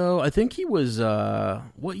right, though. I think he was.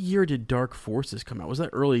 What year did Dark Forces come out? Was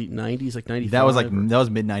that early '90s, like '95? That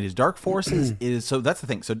was mid '90s. Dark Forces is that's the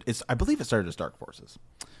thing. So I believe it started as Dark Forces.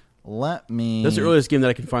 That's the earliest game that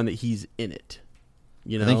I can find that he's in it.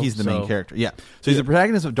 I think he's the main character. Yeah. So he's the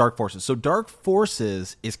protagonist of Dark Forces. So Dark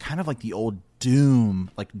Forces is kind of like the old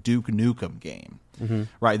Doom, like Duke Nukem game,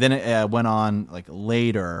 right? Then it went on like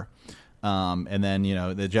later, and then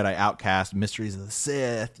the Jedi Outcast, Mysteries of the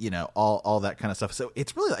Sith, all that kind of stuff. So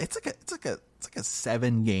it's really it's like a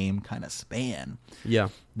 7-game kind of span. Yeah.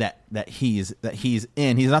 That he's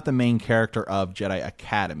in. He's not the main character of Jedi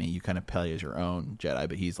Academy. You kind of play as your own Jedi,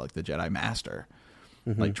 but he's like the Jedi Master,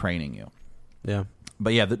 like training you. Yeah.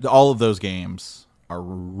 But yeah, all of those games are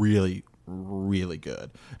really, really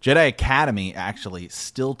good. Jedi Academy actually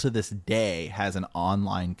still to this day has an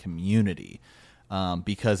online community.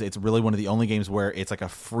 Because it's really one of the only games where it's like a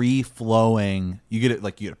free flowing. You get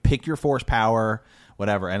to pick your force power,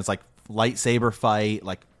 whatever, and it's like lightsaber fight.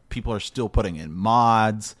 Like people are still putting in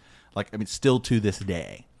mods. Still to this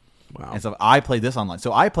day. Wow. And so I played this online.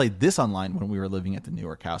 So I played this online when we were living at the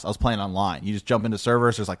Newark house. I was playing online. You just jump into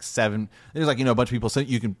servers. There's like 7. There's like, a bunch of people. So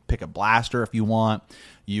you can pick a blaster if you want.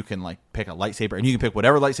 You can like pick a lightsaber, and you can pick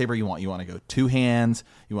whatever lightsaber you want. You want to go 2 hands.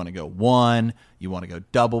 You want to go 1. You want to go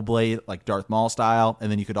double blade, like Darth Maul style. And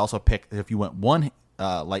then you could also pick, if you went 1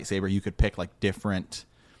 lightsaber, you could pick like different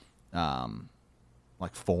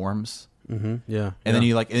like forms. Mm-hmm. Yeah. And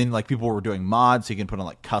then people were doing mods, so you can put on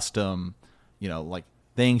like custom, like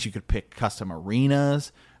things. You could pick custom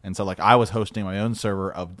arenas. And so like I was hosting my own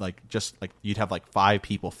server of like just like you'd have like 5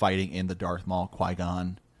 people fighting in the Darth Maul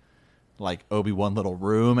Qui-Gon like Obi-Wan little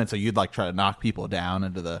room, and so you'd like try to knock people down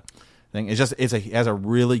into the thing. It has a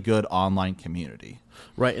really good online community.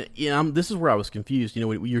 Right. This is where I was confused.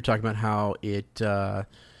 When you were talking about how it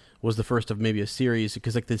was the first of maybe a series,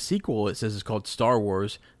 because like the sequel, it says it's called Star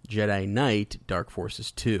Wars Jedi Knight Dark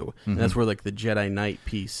Forces 2. And that's where like the Jedi Knight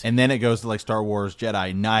piece. And then it goes to like Star Wars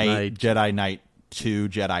Jedi Knight, Jedi Knight 2,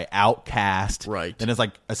 Jedi Outcast. Right. Then it's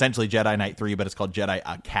like essentially Jedi Knight 3, but it's called Jedi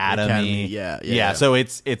Academy. Yeah. So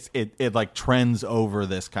it like trends over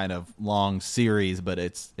this kind of long series, but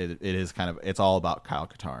it is kind of, it's all about Kyle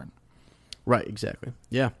Katarn. Right, exactly.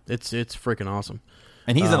 Yeah, it's freaking awesome.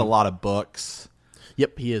 And he's in a lot of books.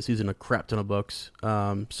 Yep, he is. He's in a crap ton of books.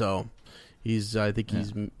 So he's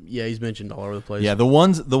mentioned all over the place. Yeah, the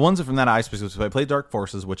ones from that I specifically played Dark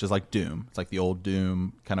Forces, which is like Doom. It's like the old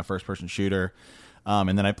Doom kind of first person shooter.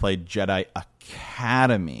 And then I played Jedi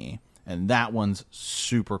Academy, and that one's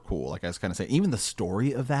super cool. Like I was kind of saying, even the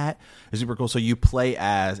story of that is super cool. So you play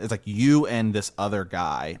as, it's like you and this other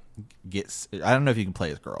guy I don't know if you can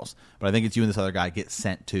play as girls, but I think it's you and this other guy get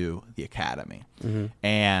sent to the academy. Mm-hmm.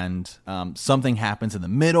 And something happens in the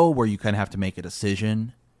middle where you kind of have to make a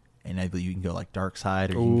decision. And either you can go like dark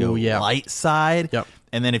side or you can go light side. Yep.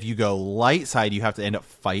 And then if you go light side, you have to end up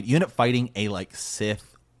fighting a like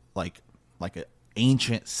Sith, like an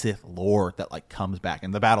ancient Sith lord that like comes back,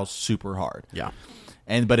 and the battle's super hard. Yeah.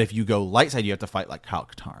 But if you go light side, you have to fight like Kyle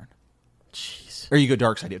Katarn. Jeez. Or you go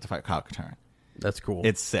dark side, you have to fight Kyle Katarn. That's cool.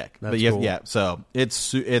 It's sick. That's cool. Yeah. So it's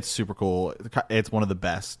super cool. It's one of the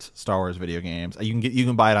best Star Wars video games. You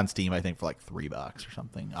can buy it on Steam, I think, for like $3 or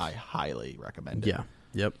something. I highly recommend it. Yeah.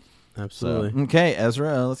 Yep. Absolutely. So, okay,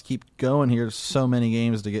 Ezra, let's keep going here. There's so many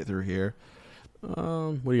games to get through here.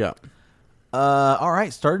 What do you got? All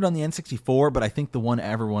right, started on the N64, but I think the one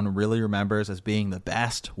everyone really remembers as being the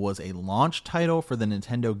best was a launch title for the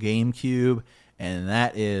Nintendo GameCube, and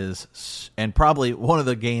that is, and probably one of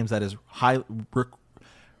the games that is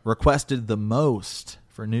requested the most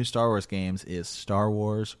for new Star Wars games is Star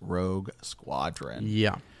Wars Rogue Squadron.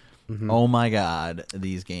 Yeah. Mm-hmm. Oh my God,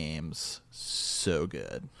 these games, so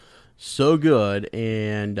good. So good,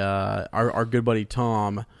 and our good buddy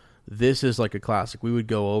Tom, this is like a classic. We would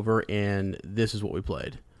go over, and this is what we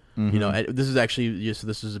played. Mm-hmm. This is actually,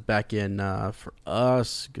 this is back in, for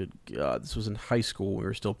us, good God, this was in high school. We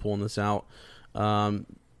were still pulling this out.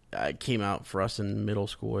 It came out for us in middle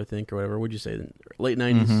school, I think, or whatever. What'd you say? Late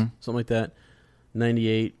 90s, mm-hmm. something like that.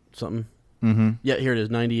 98, something. Mm-hmm. Yeah, here it is,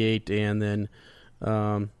 98, and then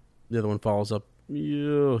the other one follows up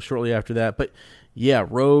shortly after that. But yeah,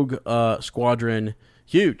 Rogue Squadron,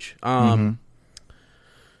 huge. Mm-hmm.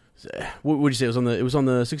 What would you say? It was on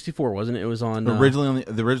the 64, wasn't it? It was on originally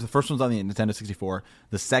on the first one's on the Nintendo 64.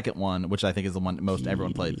 The second one, which I think is the one most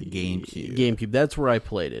everyone played, the GameCube. GameCube. That's where I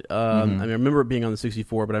played it. Mm-hmm. I remember it being on the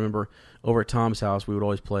 64, but I remember over at Tom's house we would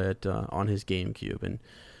always play it on his GameCube, and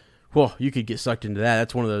well, you could get sucked into that.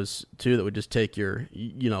 That's one of those too that would just take your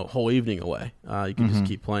whole evening away. You could just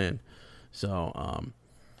keep playing. So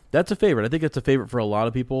that's a favorite. I think that's a favorite for a lot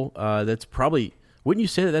of people. That's probably. Wouldn't you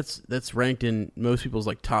say that's ranked in most people's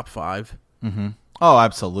like top 5? Mm-hmm. Oh,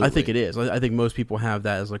 absolutely. I think it is. I think most people have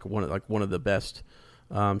that as like one of the best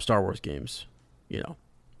Star Wars games,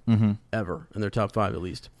 mm-hmm. ever in their top 5 at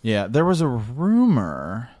least. Yeah, there was a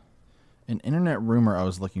rumor, an internet rumor I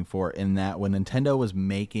was looking for, in that when Nintendo was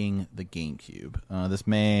making the GameCube, this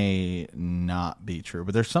may not be true,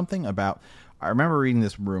 but there's something about. I remember reading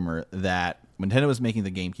this rumor that when Nintendo was making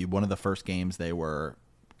the GameCube, one of the first games they were,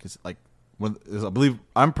 because like.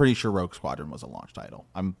 I'm pretty sure Rogue Squadron was a launch title.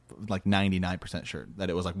 I'm like 99% sure that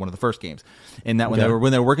it was like one of the first games. And that when they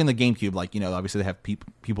were working the GameCube, like, obviously they have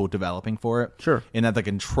people developing for it. Sure. And that the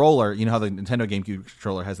controller, how the Nintendo GameCube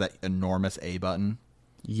controller has that enormous A button.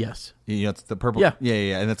 Yes. You know, it's the purple. Yeah.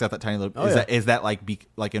 Yeah. And it's got that tiny little. Oh, Is that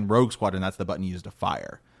like in Rogue Squadron? That's the button you use to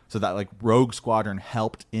fire. So that like Rogue Squadron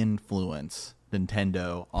helped influence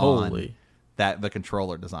Nintendo on the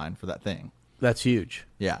controller design for that thing. That's huge.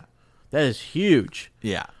 Yeah. That is huge.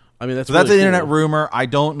 Yeah. I mean, that's that's really an cool. internet rumor. I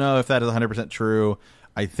don't know if that is 100% true.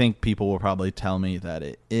 I think people will probably tell me that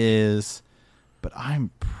it is, but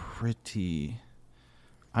I'm pretty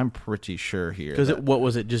sure here. Because what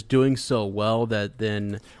was it? Just doing so well that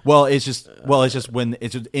then. Well, it's just when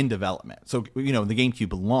it's just in development. So you know, the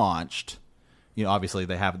GameCube launched. You know, obviously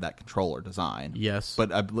they have that controller design. Yes.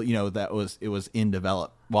 But you know, it was in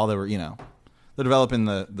develop while they were, you know, they're developing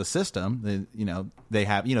the system. They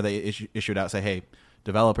have, you know, they issued out, say, hey,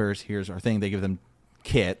 developers, here's our thing. They give them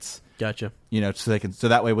kits. Gotcha. You know, so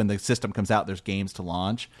that way when the system comes out, there's games to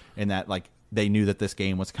launch, and that like they knew that this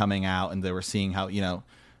game was coming out, and they were seeing how, you know,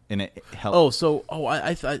 and it helped.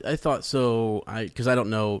 I thought so. Because I don't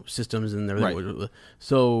know systems and everything. Right.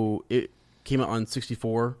 So it came out on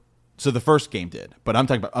 64. So the first game did, but I'm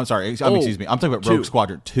talking about. I'm sorry, excuse me. I'm talking about Rogue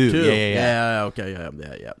Squadron 2. Yeah. Okay.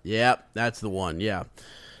 Yeah. That's the one. Yeah.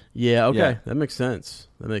 Okay. Yeah. That makes sense.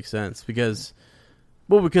 Because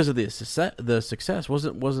of the success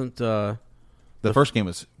wasn't. The first game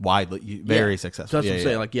was widely very successful. So that's what I'm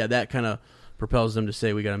saying. Like, that kind of propels them to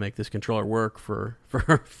say we got to make this controller work for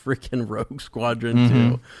freaking Rogue Squadron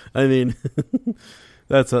 2. I mean,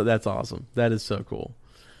 that's awesome. That is so cool.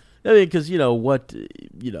 I mean, because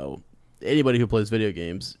anybody who plays video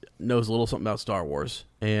games knows a little something about Star Wars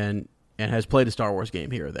and has played a Star Wars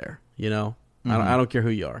game here or there. You know, I don't care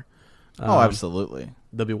who you are. Absolutely.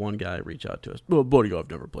 There'll be one guy reach out to us. Well, Bodie, I've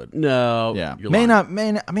never played. No, yeah, you're may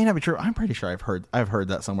lying. not be true. I'm pretty sure I've heard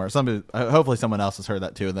that somewhere. Somebody, hopefully, someone else has heard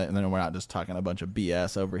that too, and then we're not just talking a bunch of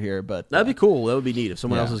BS over here. But that'd be cool. That would be neat if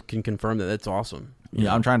someone else can confirm that. That's awesome.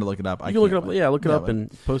 Yeah, I'm trying to look it up. You can look it up. Yeah, look it up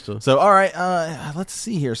and post it. So, all right, let's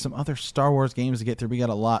see here. Some other Star Wars games to get through. We got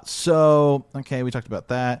a lot. So, okay, we talked about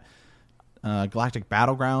that. Galactic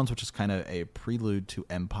Battlegrounds, which is kind of a prelude to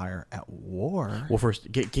Empire at War. Well, first,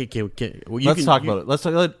 let's talk about it. Let's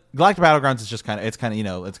talk. Galactic Battlegrounds is just kind of it's kind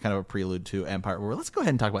of a prelude to Empire at War. Let's go ahead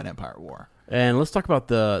and talk about Empire at War. And let's talk about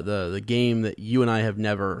the game that you and I have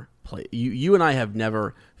never played. You and I have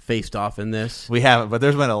never faced off in this. We haven't, but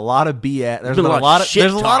there's been a lot of BS. There's a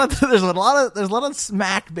lot of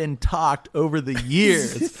smack been talked over the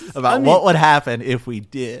years about what would happen if we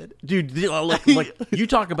did. Dude, like you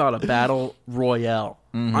talk about a battle royale.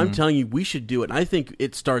 I'm telling you, we should do it. And I think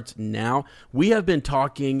it starts now. We have been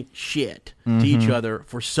talking shit to each other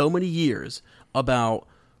for so many years about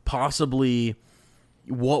possibly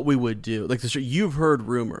what we would do. Like you've heard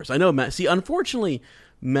rumors. I know, Matt. See, unfortunately,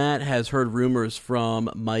 Matt has heard rumors from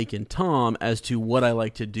Mike and Tom as to what I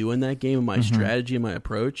like to do in that game and my strategy and my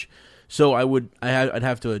approach. So I'd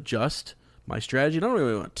have to adjust my strategy. I don't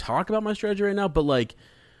really want to talk about my strategy right now, but like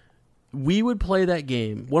we would play that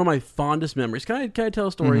game. One of my fondest memories. Can I tell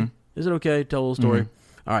a story? Is it okay? Tell a little story.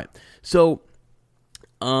 All right. So,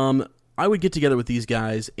 I would get together with these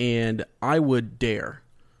guys and I would dare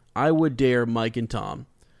Mike and Tom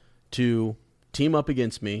to team up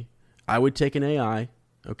against me. I would take an AI.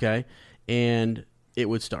 Okay, and it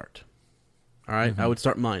would start. All right, I would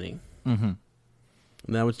start mining, and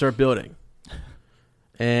then I would start building,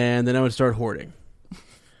 and then I would start hoarding,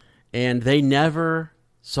 and they never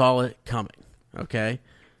saw it coming. Okay,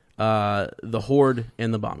 the hoard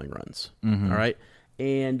and the bombing runs. All right,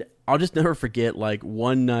 and I'll just never forget. Like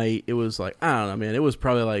one night, it was like I don't know, man. It was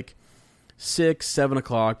probably like 6, 7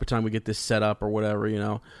 o'clock by the time we get this set up or whatever, you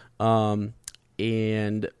know.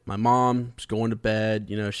 And my mom's going to bed,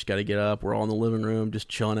 you know, she's got to get up. We're all in the living room just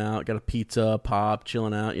chilling out, got a pizza, pop,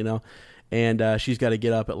 chilling out, you know. And she's got to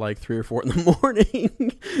get up at like 3 or 4 in the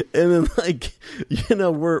morning. And then like, you know,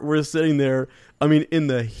 we're sitting there, I mean, in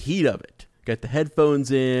the heat of it. Got the headphones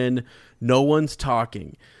in, no one's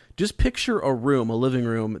talking. Just picture a living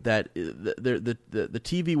room that the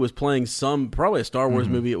TV was playing probably a Star Wars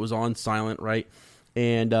movie. It was on silent, right?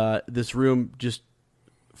 And this room just,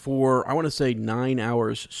 for, I want to say 9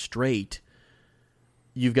 hours straight,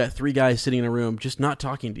 you've got 3 guys sitting in a room just not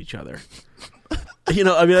talking to each other. You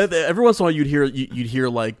know, I mean, every once in a while you'd hear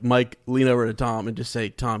like Mike lean over to Tom and just say,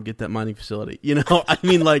 "Tom, get that mining facility." You know, I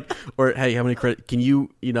mean, like, or hey, how many credit can you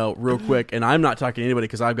know, real quick? And I'm not talking to anybody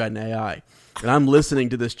because I've got an AI and I'm listening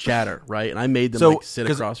to this chatter, right? And I made them sit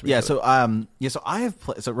across from each other. So I have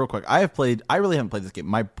played. So real quick, I really haven't played this game.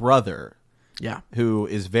 My brother. Yeah, who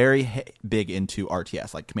is very big into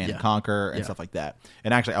RTS, like Command and Conquer and stuff like that.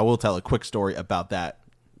 And actually, I will tell a quick story about that.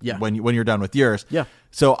 Yeah. When you're done with yours. Yeah.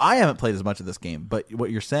 So I haven't played as much of this game, but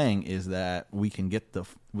what you're saying is that we can get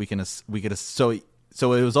so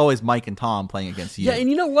so it was always Mike and Tom playing against you. Yeah, and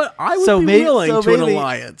you know what? I would be willing to an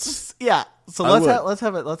alliance. Yeah, so let's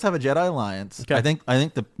have a Jedi alliance. Okay. I think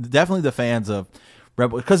definitely the fans of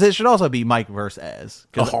Rebel, because it should also be Mike versus Ez,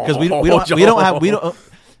 because we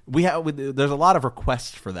have there's a lot of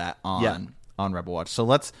requests for that on Rebel Watch. So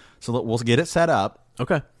we'll get it set up.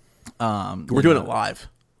 Okay. We're doing it live.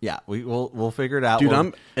 Yeah, we'll figure it out,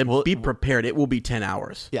 dude. Be prepared. It will be 10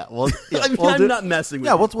 hours. Yeah, I'm not messing with.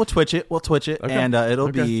 Yeah, we'll Twitch it. We'll Twitch it, okay. and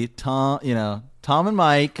it'll be Tom and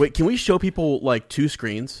Mike. Wait, can we show people like two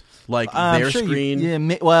screens, like their screen? And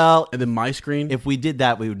then my screen. If we did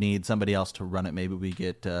that, we would need somebody else to run it. Maybe we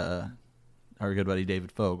get our good buddy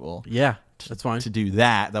David Fogel. Yeah, that's fine to do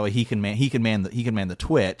that. That way he can man the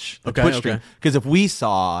Twitch, Twitch stream. Because if we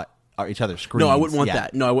saw each other's screens. No, I wouldn't want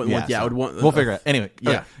that. No, I wouldn't want. Yeah, I would want. We'll figure it out. Anyway,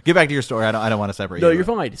 yeah. Get back to your story. I don't want to separate. No, you're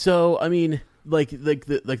fine. So, I mean, like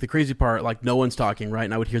the crazy part, like no one's talking, right?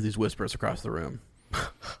 And I would hear these whispers across the room.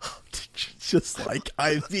 Just like,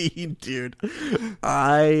 I mean, dude,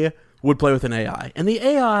 I would play with an AI, and the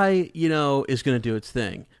AI, is going to do its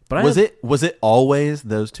thing. But was it always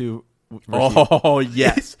those two? Oh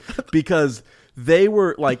yes, because. They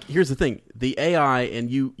were like, here's the thing, the AI, and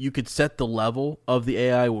you could set the level of the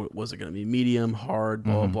AI. Was it going to be medium, hard,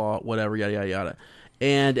 blah, blah, whatever, yada, yada, yada.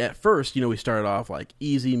 And at first, we started off like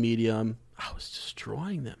easy, medium. I was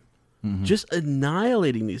destroying them, just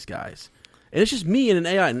annihilating these guys. And it's just me and an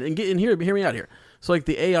AI. And hear me out here. So like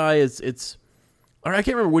the AI it's or I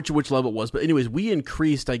can't remember which level it was, but anyways, we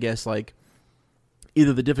increased, I guess, like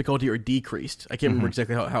either the difficulty or decreased. I can't remember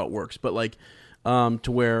exactly how it works, but like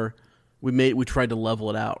to where we tried to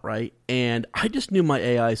level it out, right? And I just knew my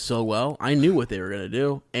AI so well. I knew what they were going to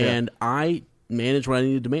do, and I managed what I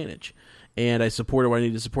needed to manage, and I supported what I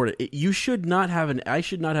needed to support it. I should not have an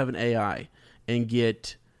AI and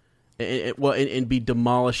get and be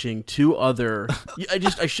demolishing two other.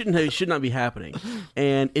 It should not be happening,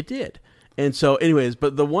 and it did. And so, anyways,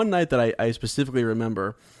 but the one night that I specifically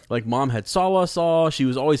remember, like Mom had saw us all. She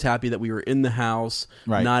was always happy that we were in the house,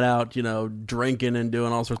 not out, drinking and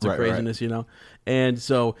doing all sorts of craziness, And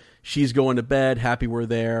so she's going to bed, happy we're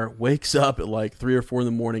there. Wakes up at like 3 or 4 in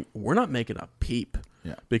the morning. We're not making a peep,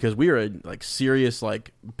 because we are in like serious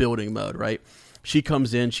like building mode, right? She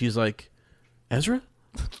comes in, she's like, Ezra,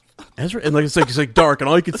 and like it's like dark, and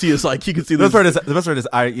all you can see is like you can see this. The best part is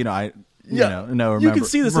remember, you can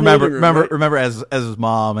see this. Remember as his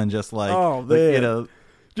mom, and just like, oh man,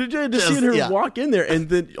 just seeing her walk in there, and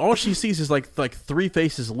then all she sees is like 3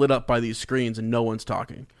 faces lit up by these screens, and no one's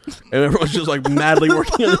talking, and everyone's just like madly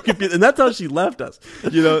working on the computer, and that's how she left us,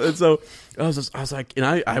 And so I was like, and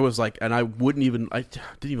I was like, and I didn't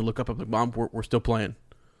even look up. I'm like, Mom, we're still playing.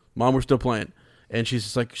 Mom, we're still playing, and she's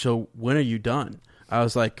just like, so when are you done? I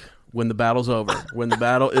was like, when the battle's over. When the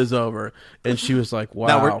battle is over. And she was like, wow.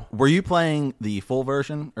 Now, were you playing the full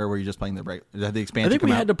version, or were you just playing the expansion? I think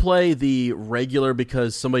we had to play the regular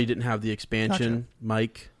because somebody didn't have the expansion. Gotcha.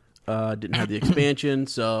 Mike didn't have the expansion,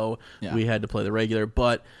 so we had to play the regular.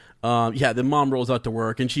 But, then Mom rolls out to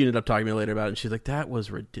work, and she ended up talking to me later about it, and she's like, that was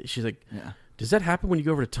ridiculous. She's like, does that happen when you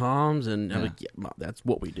go over to Tom's? And I'm like, yeah, Mom, that's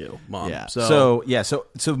what we do, Mom. Yeah. So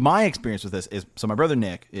my experience with this is, my brother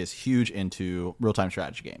Nick is huge into real-time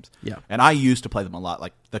strategy games. Yeah. And I used to play them a lot,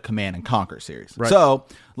 like the Command and Conquer series. Right. So,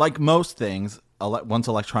 like most things, once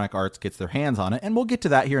Electronic Arts gets their hands on it, and we'll get to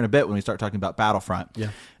that here in a bit when we start talking about Battlefront. Yeah.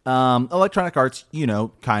 Electronic Arts,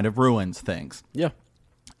 kind of ruins things. Yeah.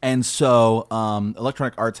 And so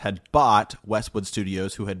Electronic Arts had bought Westwood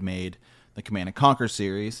Studios, who had made the Command and Conquer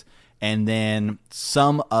series. And then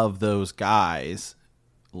some of those guys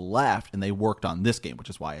left, and they worked on this game, which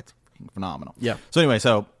is why it's phenomenal. Yeah. So anyway,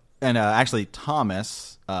 actually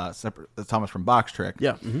Thomas from Box Trick.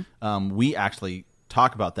 Yeah. We actually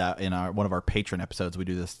talk about that in one of our patron episodes. We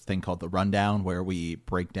do this thing called the Rundown, where we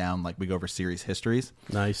break down, like, we go over series histories.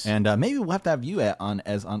 Nice. And maybe we'll have to have you on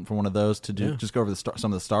for one of those to do just go over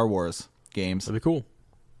some of the Star Wars games. That'd be cool.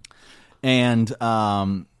 And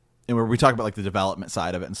where we talk about like the development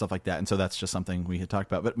side of it and stuff like that, and so that's just something we had talked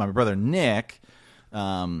about. But my brother Nick,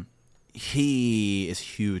 he is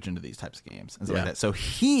huge into these types of games and stuff like that. So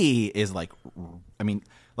he is like,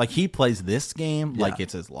 he plays this game like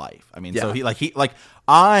it's his life. So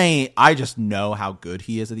I just know how good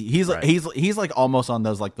he is. He's like almost on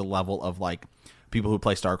those, like, the level of like people who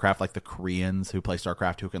play StarCraft, like the Koreans who play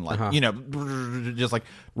StarCraft, who can just like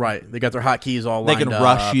they got their hotkeys all they lined can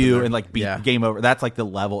rush you and like beat game over. That's like the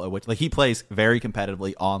level at which, like, he plays very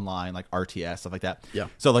competitively online, like RTS stuff like that. Yeah.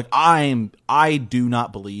 So like I do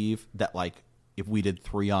not believe that, like, if we did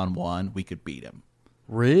 3-on-1 we could beat him.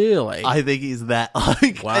 Really? I think he's that.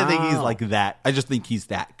 Like, Wow. I think he's like that. I just think he's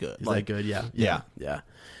that good. Is like, that good? Yeah. Yeah.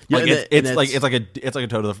 And Like it's that- like a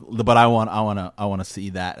total. But I want to see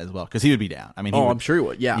that as well because he would be down. I mean, I'm sure he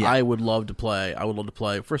would. Yeah, I would love to play. I would love to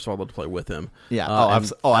play. First of all, I'd love to play with him. Yeah.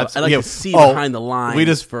 I'd like to see behind the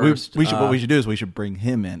lines first. What we should do is we should bring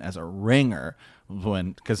him in as a ringer.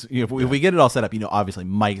 Because if we get it all set up, obviously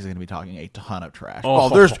Mike is going to be talking a ton of trash.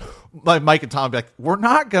 There's like Mike and Tom be like, we're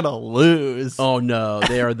not going to lose. Oh no,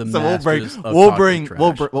 they are the So masters of we'll talking bring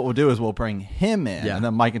trash. what we'll do is we'll bring him in, Yeah. and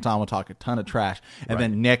then Mike and Tom will talk a ton of trash, and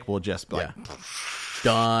then Nick will just be like,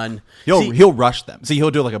 Done. he'll rush them. See,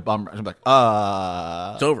 he'll do like a bum rush. I'm like,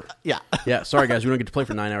 It's over. yeah, Yeah, sorry guys, we don't get to play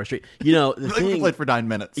for 9 hours straight. The we thing, played for 9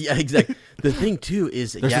 minutes. yeah, exactly. The thing too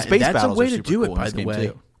is, the space that's a battles way are to super do cool it. in By this the game, way,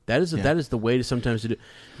 too. that is the way to sometimes to do.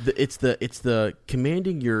 It's the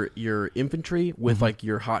commanding your infantry with like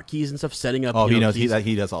your hotkeys and stuff, setting up. Oh, he knows keys.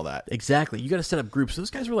 he does all that. Exactly. You got to set up groups. Those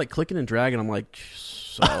guys were like clicking and dragging. I'm like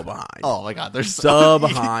so behind. Oh my god, they're so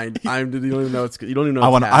behind. You don't even know it's. You don't even know.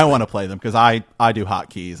 I want to play them because I do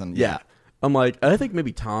hotkeys and Yeah. I'm like, I think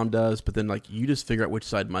maybe Tom does, but then like you just figure out which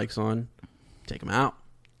side Mike's on, take him out,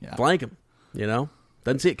 flank him.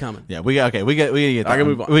 Doesn't see it coming. Yeah, we gotta get that. I gotta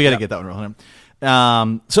move on. We gotta get that one rolling.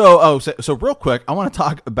 So real quick, I want to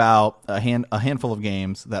talk about a handful of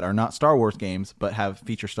games that are not Star Wars games but have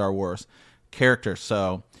feature Star Wars characters.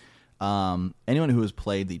 So, anyone who has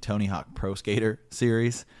played the Tony Hawk Pro Skater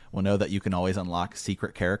series will know that you can always unlock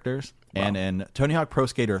secret characters. Wow. And in Tony Hawk Pro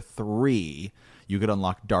Skater 3, you could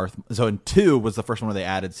unlock Darth. So in 2 was the first one where they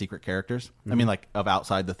added secret characters. I mean, like of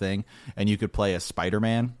outside the thing, and you could play as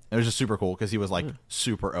Spider-Man. It was just super cool because he was like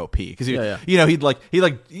super OP. Because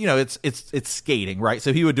it's skating, right?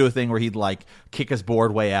 So he would do a thing where he'd like kick his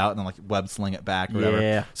board way out and then like web sling it back or whatever.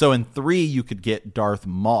 Yeah. So in 3 you could get Darth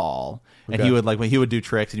Maul, and he would do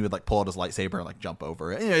tricks and he would like pull out his lightsaber and like jump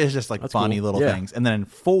over it. It's just like funny cool. little Yeah. things. And then in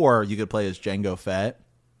 4 you could play as Jango Fett.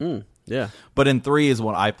 Yeah. But in 3 is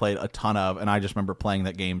what I played a ton of, and I just remember playing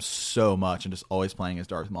that game so much and just always playing as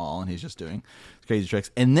Darth Maul, and he's just doing crazy tricks.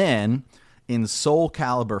 And then in Soul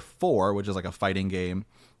Calibur 4, which is like a fighting game,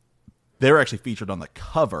 they were actually featured on the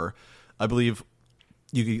cover. I believe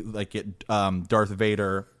you could like get Darth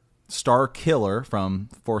Vader, Star Killer from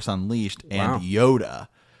Force Unleashed, and Yoda.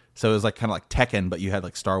 So it was like kind of like Tekken, but you had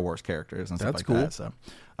like Star Wars characters and stuff like that. So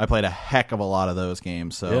I played a heck of a lot of those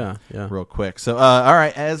games. So real quick. So all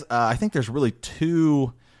right, as I think there's really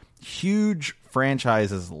 2 huge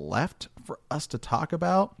franchises left for us to talk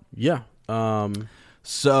about. Yeah.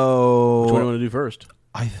 So Which one do you want to do first?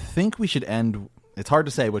 I think we should end. It's hard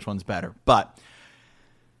to say which one's better, but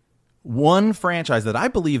one franchise that I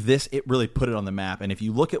believe it really put it on the map. And if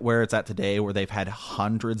you look at where it's at today, where they've had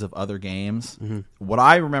hundreds of other games, what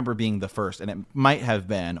I remember being the first, and it might have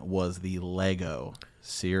been, was the Lego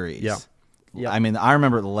series. Yeah. I mean, I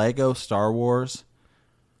remember Lego Star Wars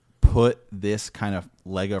put this kind of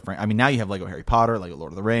Lego I mean, now you have Lego Harry Potter, Lego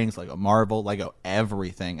Lord of the Rings, Lego Marvel, Lego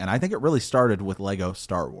everything. And I think it really started with Lego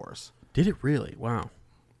Star Wars. Did it really? Wow.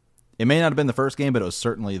 It may not have been the first game, but it was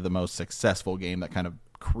certainly the most successful game that kind of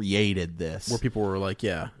created this. Where people were like,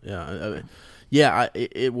 it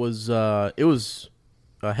was a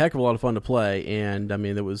heck of a lot of fun to play, and I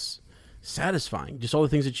mean, it was satisfying. Just all the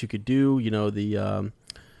things that you could do.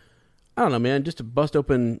 I don't know, man. Just to bust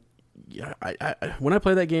open. Yeah, when I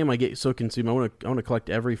play that game, I get so consumed. I want to collect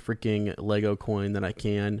every freaking Lego coin that I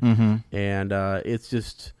can, and it's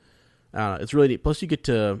just, I don't know, it's really neat. Plus, you get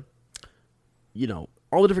to,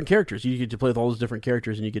 all the different characters. You get to play with all those different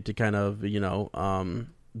characters, and you get to kind of,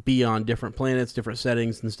 be on different planets, different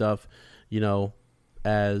settings and stuff,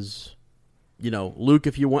 as, Luke,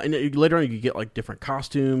 if you want. And later on, you could get, like, different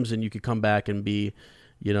costumes, and you could come back and be,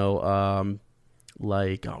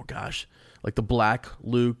 like, oh, gosh, like the black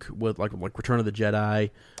Luke with, like Return of the Jedi.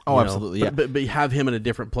 Oh, absolutely, yeah. But you have him in a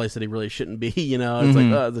different place that he really shouldn't be, It's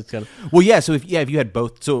like, that's kind of... Well, yeah, so if you had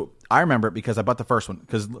both. So I remember it because I bought the first one,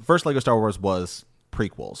 because the first Lego Star Wars was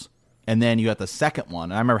prequels, and then you got the second one,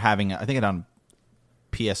 and I remember having it, I think it on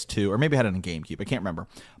PS2, or maybe I had it on GameCube, I can't remember.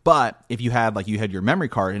 But if you had your memory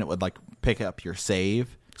card, and it would like pick up your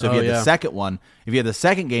save. So if you had the second one, if you had the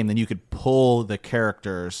second game, then you could pull the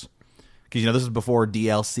characters, because this is before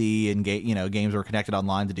DLC and games were connected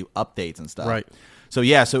online to do updates and stuff. Right. So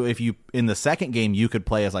so if you, in the second game, you could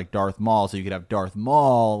play as like Darth Maul, so you could have Darth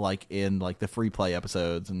Maul like in like the free play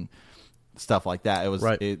episodes and stuff like that. It was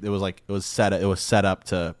it was set up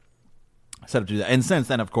to do that. And since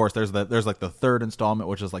then, of course, there's like the third installment,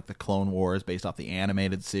 which is like the Clone Wars based off the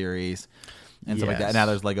animated series and stuff like that. And now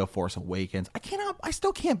there's Lego Force Awakens. I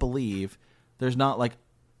still can't believe there's not like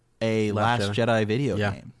a Last Jedi video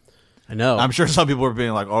game. I know. I'm sure some people were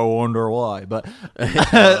being like, "Oh, I wonder why," but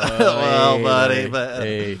well, buddy, but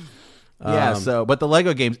yeah. So, but the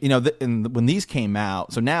Lego games, when these came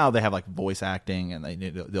out, so now they have like voice acting and they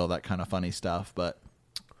do all that kind of funny stuff. But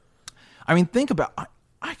I mean, think about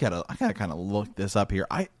I gotta kind of look this up here.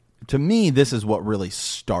 To me, this is what really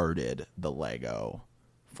started the Lego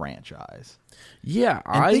franchise. Yeah,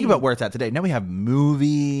 and think about where it's at today. Now we have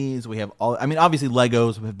movies. We have all. I mean, obviously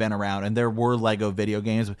Legos have been around, and there were Lego video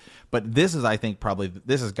games. But this is, I think,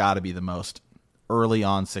 this has got to be the most early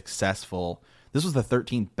on successful. This was the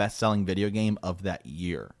 13th best-selling video game of that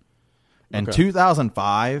year, and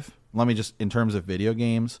 2005. Let me just, in terms of video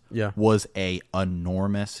games, was a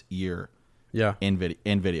enormous year. Yeah, in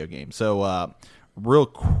video games. So. Real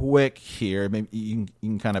quick here, maybe you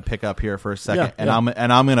can kind of pick up here for a second, I'm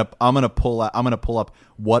gonna pull up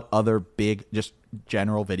what other big just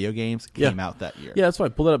general video games came out that year. Yeah, that's why I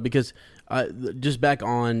pulled it up because just back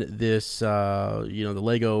on this, the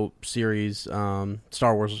Lego series,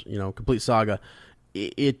 Star Wars, complete saga,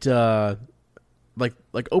 it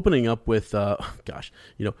like opening up with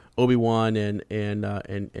Obi-Wan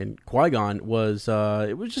and Qui-Gon was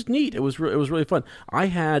it was just neat. It was really fun. I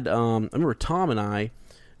had I remember Tom and I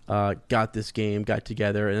got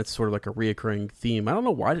together, and it's sort of like a reoccurring theme. I don't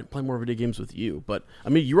know why I didn't play more video games with you, but I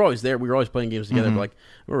mean, you were always there. We were always playing games together. But like, I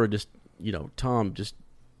remember just Tom just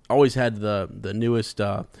always had the newest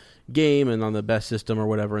game and on the best system or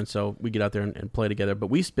whatever, and so we get out there and play together. But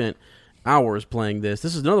we spent hours playing this.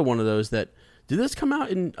 This is another one of those that. Did this come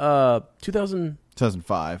out in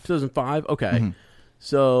 2005? 2005? Okay. Mm-hmm.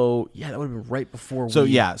 So, yeah, that would have been right before So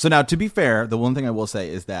now, to be fair, the one thing I will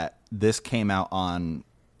say is that this came out on,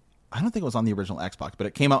 I don't think it was on the original Xbox, but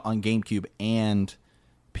it came out on GameCube and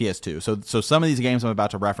PS2. So some of these games I'm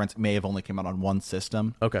about to reference may have only came out on one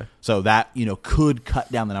system. Okay. So that, could cut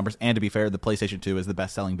down the numbers. And to be fair, the PlayStation 2 is the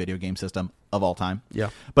best-selling video game system of all time.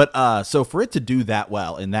 Yeah. But so for it to do that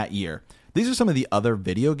well in that year, these are some of the other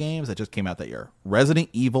video games that just came out that year. Resident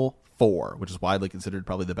Evil 4, which is widely considered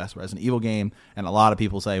probably the best Resident Evil game, and a lot of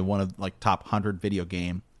people say one of like top 100 video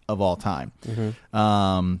game of all time.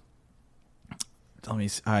 Mm-hmm.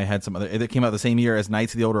 I had some other. It came out the same year as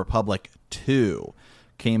Knights of the Old Republic 2.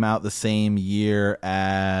 Came out the same year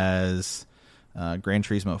as Gran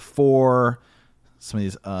Turismo 4. Some of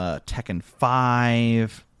these Tekken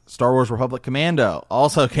 5, Star Wars Republic Commando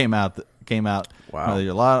also came out. Wow,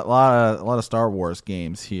 a lot of Star Wars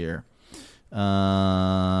games here.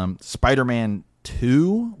 Spider-Man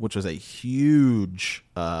 2, which was a huge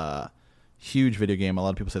video game. A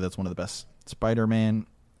lot of people say that's one of the best Spider-Man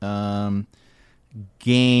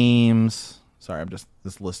games. Sorry,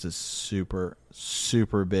 this list is super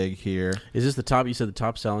big here. Is this the top? You said the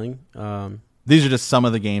top selling. These are just some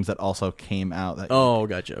of the games that also came out that year. Oh,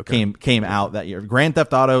 gotcha. Okay. Came out that year. Grand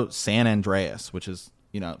Theft Auto San Andreas, which is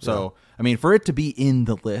so I mean, for it to be in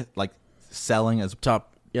the list, like selling as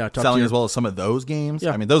top selling tier. as well as some of those games.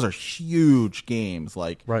 Yeah. I mean, those are huge games.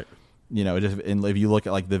 Like, right. If you look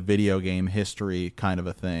at like the video game history kind of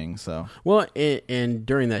a thing. So well, and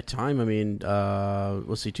during that time, I mean,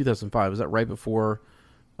 let's see, 2005 was that right before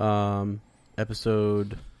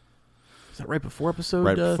episode? Is that right before episode?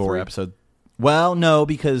 Right before 3? episode. Well, no,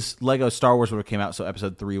 because Lego Star Wars would have came out, so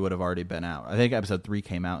episode 3 would have already been out. I think episode 3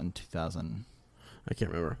 came out in 2000. I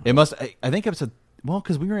can't remember. It must. I think episode. Well,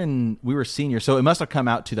 because we were seniors, so it must have come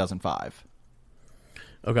out 2005.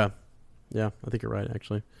 Okay. Yeah, I think you're right,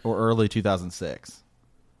 actually. Or early 2006.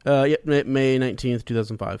 Yeah, May 19th,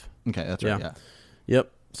 2005. Okay, that's right. Yeah.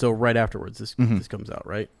 Yep. So right afterwards, this comes out,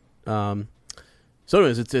 right? So,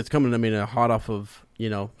 anyways, it's coming. I mean, hot off of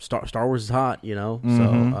Star Wars is hot,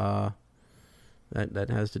 So that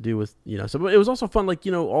has to do with So, but it was also fun, like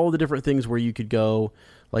all the different things where you could go.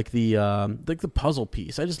 Like the puzzle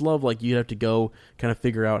piece, I just love you'd have to go kind of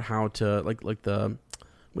figure out how to like the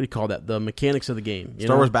what do you call that, the mechanics of the game.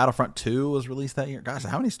 Star Wars Battlefront 2 was released that year. Gosh,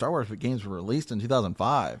 how many Star Wars games were released in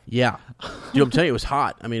 2005? Yeah, I'm telling you, it was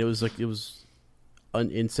hot. I mean, it was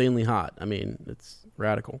insanely hot. I mean, it's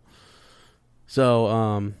radical.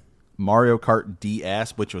 So Mario Kart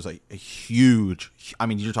DS, which was a huge. I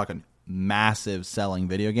mean, you're talking massive selling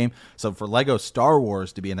video game. So for Lego Star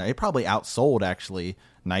Wars to be in there, it probably outsold actually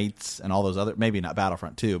Knights and all those other, maybe not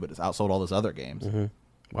Battlefront 2, but it's outsold all those other games.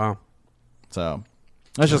 Mm-hmm. Wow. So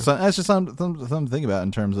that's just something to think about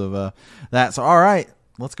in terms of that. So all right,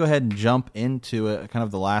 let's go ahead and jump into it. Kind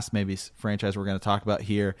of the last maybe franchise we're going to talk about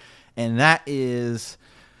here, and that is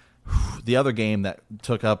the other game that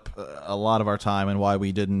took up a lot of our time and why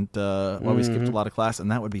we didn't why we skipped a lot of class,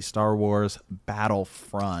 and that would be Star Wars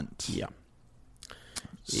Battlefront. Yeah.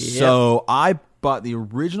 So I bought the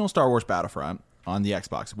original Star Wars Battlefront on the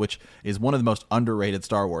Xbox, which is one of the most underrated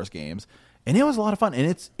Star Wars games, and it was a lot of fun. And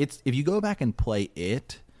it's if you go back and play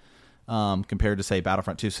it, compared to say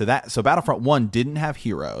Battlefront 2, so Battlefront 1 didn't have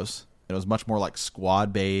heroes. It was much more like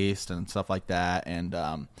squad based and stuff like that, and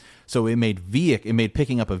so it made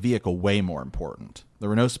picking up a vehicle way more important. There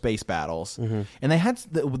were no space battles, and they had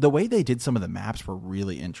the way they did some of the maps were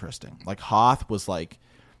really interesting. Like Hoth was like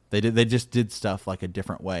they just did stuff like a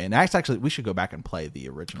different way, and actually we should go back and play the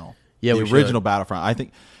original. Yeah, the original Battlefront. I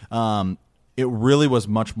think it really was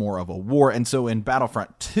much more of a war, and so in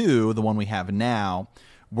Battlefront 2, the one we have now,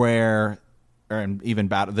 and even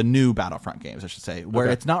the new Battlefront games, I should say, where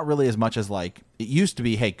it's not really as much as like it used to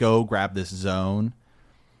be, hey, go grab this zone.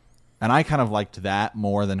 And I kind of liked that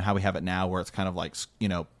more than how we have it now, where it's kind of like,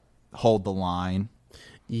 hold the line.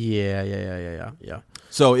 Yeah.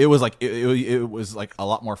 So it was like it was like a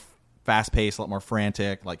lot more fast paced, a lot more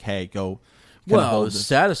frantic. Like, hey, go. Well, it was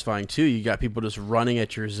satisfying too. You got people just running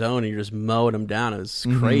at your zone, and you're just mowing them down. It's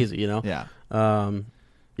crazy, Yeah.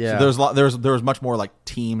 Yeah. So there was much more like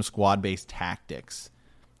team squad based tactics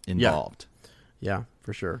involved. Yeah,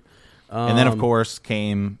 for sure. And then of course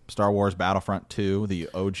came Star Wars Battlefront 2, the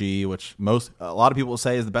OG, which a lot of people will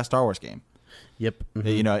say is the best Star Wars game. Yep.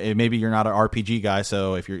 Mm-hmm. Maybe you're not an RPG guy,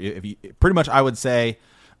 so if you pretty much, I would say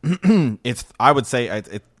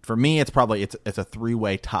for me it's probably it's a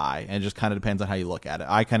 3-way tie, and it just kind of depends on how you look at it.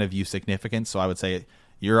 I kind of view significance, so I would say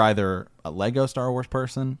you're either a Lego Star Wars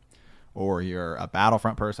person, or you're a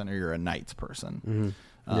Battlefront person, or you're a Knights person. Mm-hmm.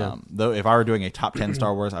 Yeah. Though if I were doing a top 10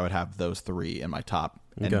 Star Wars, I would have those 3 in my top,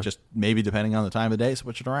 and just maybe depending on the time of day,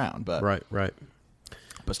 switch it around. But right.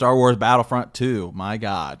 But Star Wars Battlefront 2, my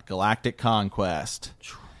God, Galactic Conquest,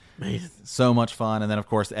 man, so much fun. And then of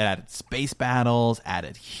course it added space battles,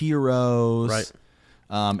 added heroes, right.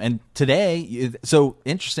 And today, so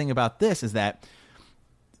interesting about this is that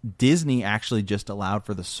Disney actually just allowed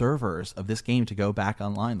for the servers of this game to go back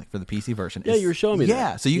online, like for the PC version. Yeah, you were showing me that.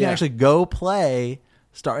 Yeah, so you can actually go play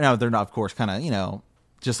Now, they're not, of course, kind of,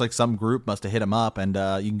 just like some group must have hit them up, and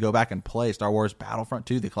you can go back and play Star Wars Battlefront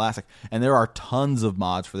 2, the classic. And there are tons of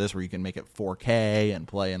mods for this where you can make it 4K and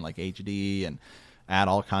play in like HD and add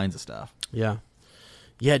all kinds of stuff. Yeah.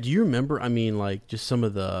 Yeah, do you remember, just some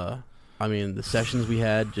of the sessions we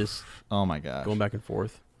had, just oh my gosh, going back and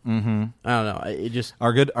forth? Mm-hmm. I don't know. It just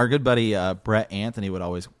our good buddy Brett Anthony would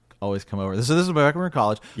always come over. So this is back when we were in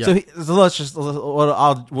college. Yeah. So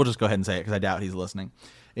we'll just go ahead and say it because I doubt he's listening.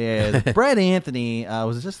 Brett Anthony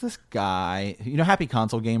was just this guy. Happy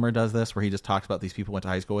Console Gamer does this, where he just talks about these people he went to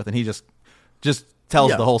high school with, and he just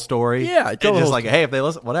tells the whole story. Yeah, it's just like, hey, if they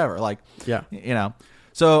listen, whatever. Like, yeah,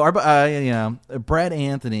 So our Brett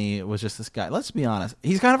Anthony was just this guy. Let's be honest,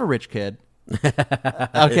 he's kind of a rich kid.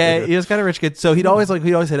 Okay, he was kind of a rich kid. So he'd always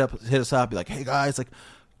hit us up, be like, hey guys, like,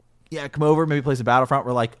 yeah, come over, maybe play some Battlefront.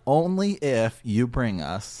 We're like, only if you bring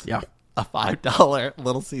us a $5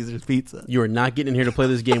 Little Caesars pizza. You are not getting in here to play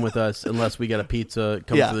this game with us unless we got a pizza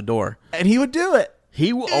come to the door. And he would do it.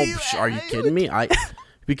 Are you kidding me?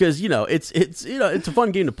 Because it's a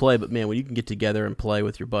fun game to play, but man, when you can get together and play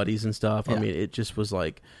with your buddies and stuff, it just was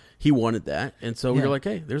like he wanted that, and so we were like,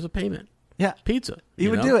 hey, there's a payment. Yeah, pizza. He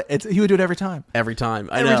would do it. He would do it every time. Every time.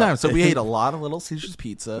 So we ate a lot of Little Caesars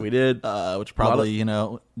pizza. We did, which probably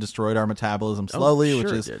destroyed our metabolism slowly,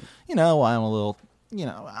 which is why I'm a little.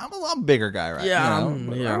 I'm a bigger guy, right?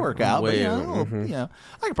 I work out, but I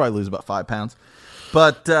could probably lose about 5 pounds.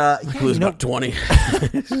 But lose about 20.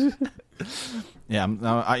 Yeah,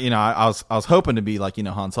 I was hoping to be like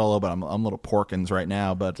Han Solo, but I'm a little Porkins right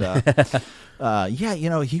now. But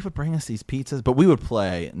he would bring us these pizzas, but we would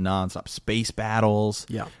play nonstop space battles.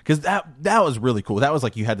 Yeah, because that was really cool. That was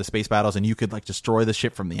like you had the space battles, and you could like destroy the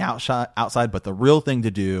ship from the outside. But the real thing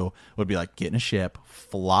to do would be like get in a ship,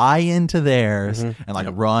 fly into theirs, and like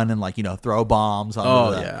run and throw bombs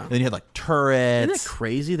on them. And then you had like turrets. Isn't that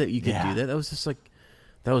crazy that you could do that? That was just like.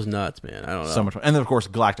 That was nuts, man. I don't know. So much fun. And then, of course,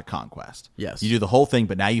 Galactic Conquest. Yes. You do the whole thing,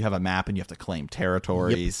 but now you have a map and you have to claim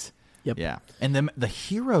territories. Yep. Yeah. And then the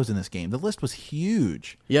heroes in this game, the list was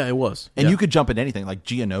huge. Yeah, it was. And you could jump into anything. Like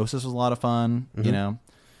Geonosis was a lot of fun,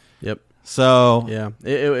 Yep. So. Yeah.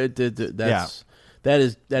 That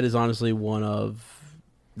is honestly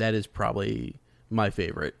that is probably my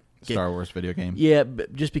favorite. Star Wars video game. Yeah,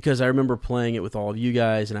 but just because I remember playing it with all of you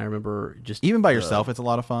guys, and I remember just even by yourself, it's a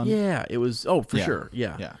lot of fun. Yeah, it was. Oh, for sure.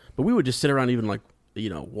 Yeah. But we would just sit around, even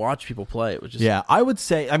watch people play. It was just I would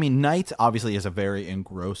say. I mean, Knights obviously is a very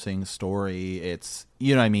engrossing story. It's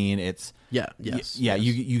what I mean. It's yes.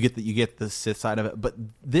 You get the Sith side of it, but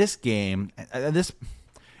this game,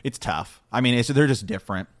 it's tough. I mean, they're just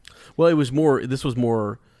different. Well, this was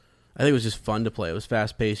more I think it was just fun to play. It was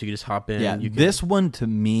fast paced. You could just hop in. Yeah, this one to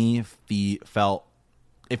me feels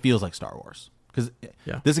like Star Wars because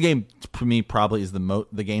this game for me probably is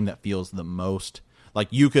the game that feels the most like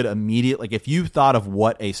you could immediately if you thought of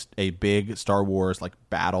what a big Star Wars like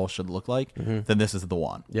battle should look like, then this is the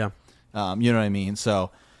one. Yeah, you know what I mean.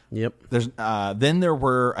 So there's then there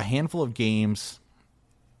were a handful of games.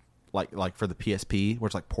 Like for the PSP, where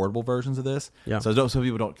it's like portable versions of this. Yeah. So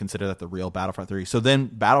people don't consider that the real Battlefront 3. So then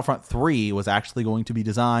Battlefront 3 was actually going to be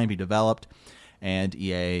designed, be developed, and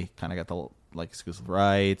EA kind of got the like exclusive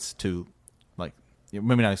rights to like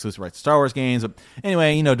maybe not exclusive rights to Star Wars games, but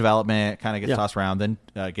anyway, development kind of gets tossed around, then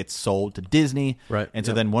gets sold to Disney. Right. And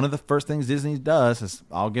so then one of the first things Disney does is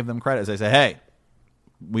I'll give them credit is they say, hey,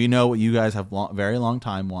 we know what you guys have very long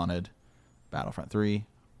time wanted, Battlefront 3.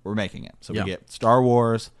 We're making it. So we get Star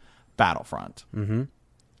Wars Battlefront.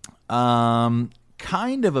 Kind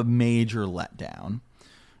of a major letdown.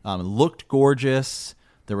 It looked gorgeous.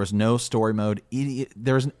 There was no story mode.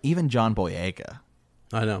 There was even John Boyega.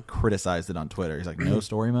 I know. Criticized it on Twitter. He's like, no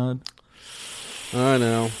story mode. I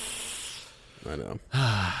know.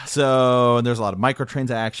 So there's a lot of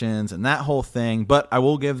microtransactions and that whole thing. But I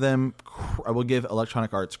will give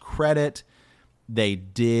Electronic Arts credit. They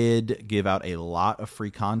did give out a lot of free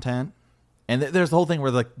content. And there's the whole thing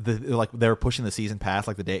where they were pushing the season pass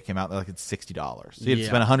like the day it came out, like it's $60. So you had to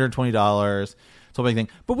spend $120. It's a whole big thing.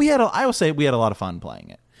 But I will say we had a lot of fun playing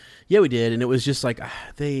it. Yeah, we did, and it was just like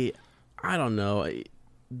I don't know.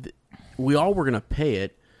 We all were gonna pay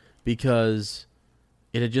it because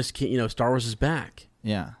it had just Star Wars is back.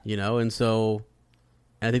 Yeah, and so.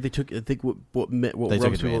 And I think they took. I think what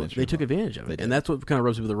they took advantage of it, and that's what kind of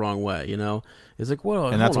rubs people the wrong way. It's like, well,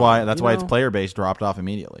 and that's why its player base dropped off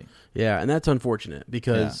immediately. Yeah, and that's unfortunate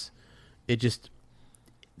because it just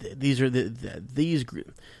they should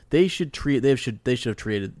have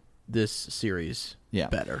treated this series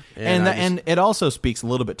better. And it also speaks a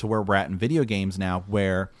little bit to where we're at in video games now,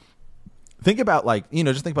 where think about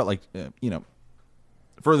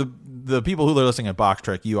for the people who are listening at Box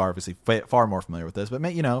Trek, you are obviously far more familiar with this. But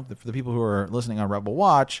for the people who are listening on Rebel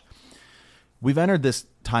Watch, we've entered this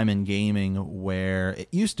time in gaming where it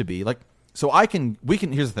used to be like. So we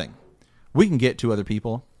can. Here's the thing: we can get two other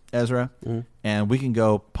people, Ezra, and we can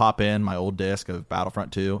go pop in my old disc of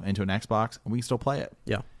Battlefront 2 into an Xbox, and we can still play it.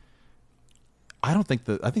 Yeah. I think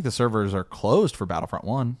the servers are closed for Battlefront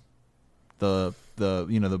 1. The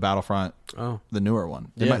Battlefront, the newer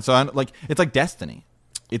one. So it's like Destiny.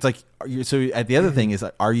 It's like the other thing is,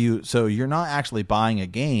 you're not actually buying a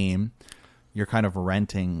game, you're kind of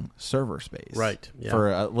renting server space, right?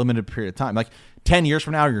 For a limited period of time. Like 10 years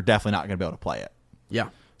from now, you're definitely not going to be able to play it. Yeah.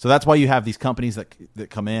 So that's why you have these companies that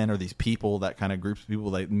come in, or these people that kind of groups of people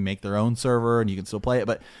that make their own server, and you can still play it.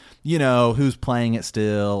 But who's playing it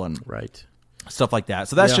still, and stuff like that.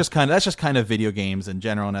 So that's just kind of video games in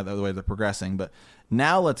general, and the way they're progressing. But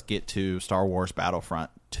now let's get to Star Wars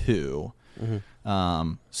Battlefront 2.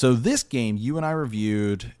 So this game you and I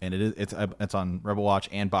reviewed, and it's on Rebel Watch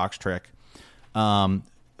and Box Trek,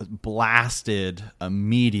 blasted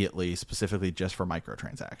immediately, specifically just for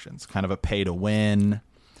microtransactions, kind of a pay to win,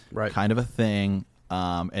 kind of a thing.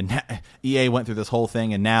 And EA went through this whole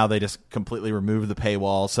thing, and now they just completely removed the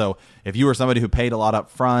paywall. So if you were somebody who paid a lot up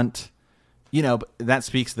front, that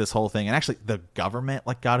speaks to this whole thing. And actually the government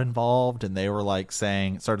got involved, and they were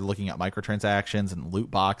started looking at microtransactions and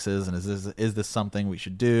loot boxes, and is this something we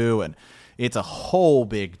should do? And it's a whole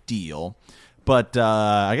big deal. But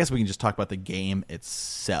I guess we can just talk about the game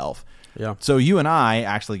itself. Yeah. So you and I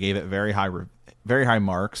actually gave it very high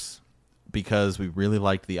marks because we really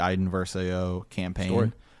liked the Iden Versio campaign.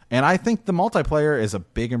 Story. And I think the multiplayer is a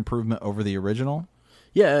big improvement over the original.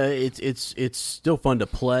 Yeah, it's still fun to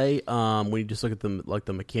play when you just look at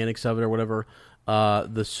the mechanics of it or whatever.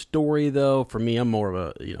 The story, though, for me, I'm more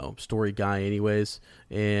of a story guy, anyways,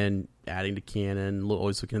 and adding to canon,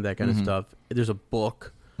 always looking at that kind of stuff. There's a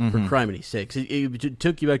book for criminy sakes. It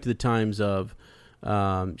took you back to the times of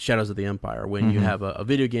Shadows of the Empire when you have a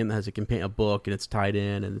video game that has a book and it's tied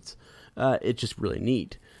in, and it's just really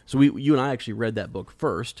neat. So you and I actually read that book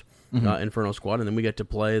first. Inferno Squad, and then we get to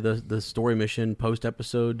play the story mission post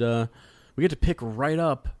episode. We get to pick right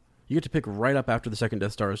up. You get to pick right up after the second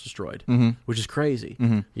Death Star is destroyed, which is crazy.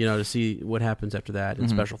 To see what happens after that. And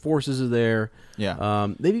Special Forces is there. Yeah,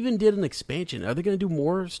 they've even did an expansion. Are they going to do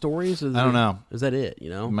more stories? I don't know. Is that it?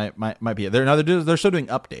 Might be it. They're still doing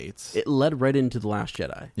updates. It led right into The Last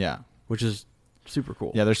Jedi. Yeah, which is super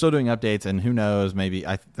cool. Yeah, they're still doing updates, and who knows, maybe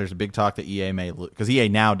there's a big talk that EA may, because EA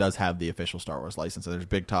now does have the official Star Wars license, so there's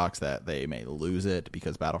big talks that they may lose it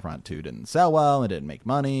because Battlefront 2 didn't sell well, it didn't make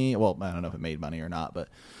money. Well, I don't know if it made money or not, but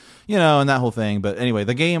and that whole thing. But anyway,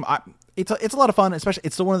 the game, it's a lot of fun. Especially,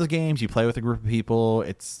 it's still one of those games you play with a group of people.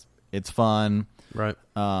 It's fun, right?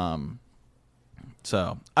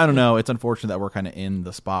 So I don't know. It's unfortunate that we're kind of in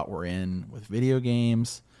the spot we're in with video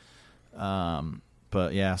games.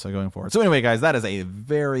 But yeah, so going forward. So anyway, guys, that is a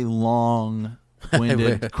very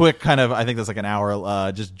long-winded, quick kind of, I think that's like an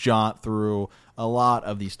hour, just jaunt through a lot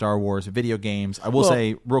of the Star Wars video games. I will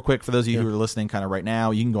say real quick, for those of you who are listening kind of right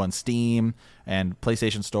now, you can go on Steam and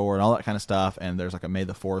PlayStation Store and all that kind of stuff, and there's like a May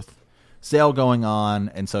the 4th sale going on,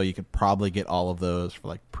 and so you could probably get all of those for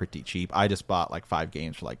like pretty cheap. I just bought like 5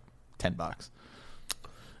 games for like $10.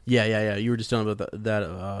 Yeah. You were just telling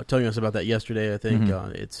telling us about that yesterday. I think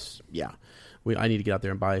I need to get out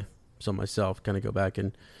there and buy some myself. Kind of go back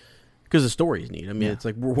and because the story is neat. I mean, it's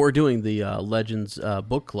like we're doing the Legends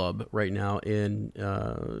book club right now in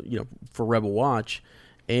for Rebel Watch,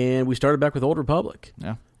 and we started back with Old Republic.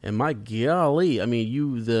 Yeah, and my golly, I mean,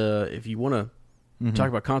 if you want to. Talk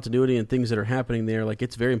about continuity and things that are happening there. Like,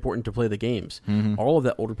 it's very important to play the games. All of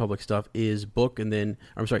that Old Republic stuff is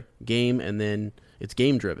game, and then it's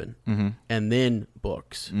game driven, and then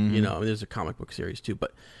books. I mean, there's a comic book series too,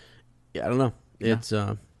 but I don't know. It's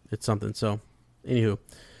something. So, anywho,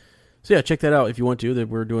 check that out if you want to. That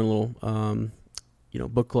we're doing a little,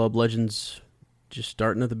 book club Legends, just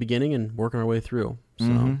starting at the beginning and working our way through.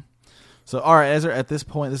 So. So, all right, Ezra, at this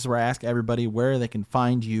point, this is where I ask everybody where they can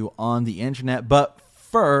find you on the internet. But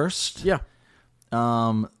first, a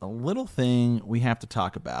little thing we have to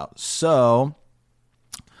talk about. So,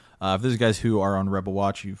 for those guys who are on Rebel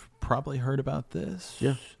Watch, you've probably heard about this.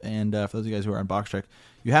 Yeah. And for those of you guys who are on Box Trek,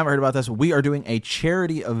 you haven't heard about this. We are doing a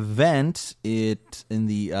charity event in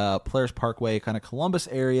the Polaris Parkway, kind of Columbus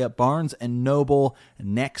area, Barnes & Noble,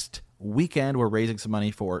 next weekend. We're raising some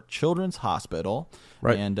money for Children's Hospital.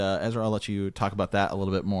 Right. And Ezra, I'll let you talk about that a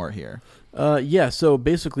little bit more here. So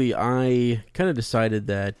basically I kind of decided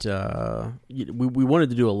that we wanted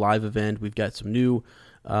to do a live event. We've got some new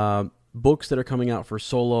books that are coming out for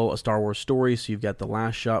Solo, A Star Wars Story. So you've got The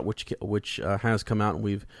Last Shot, which has come out, and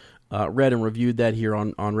we've read and reviewed that here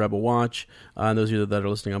on Rebel Watch. And those of you that are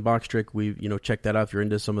listening on Box Trek, check that out if you're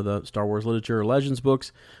into some of the Star Wars literature or Legends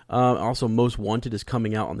books. Also, Most Wanted is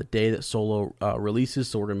coming out on the day that Solo releases,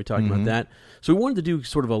 so we're going to be talking about that. So we wanted to do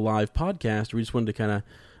sort of a live podcast. We just wanted to kind of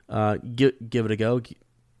give it a go,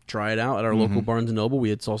 try it out at our local Barnes & Noble.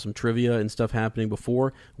 We had saw some trivia and stuff happening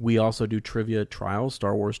before. We also do trivia trials,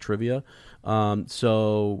 Star Wars trivia.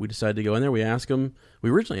 So we decided to go in there. We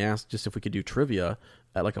originally asked just if we could do trivia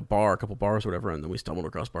at like a couple bars or whatever, and then we stumbled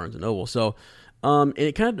across Barnes & Noble. So and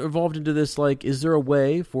it kind of evolved into this, like, is there a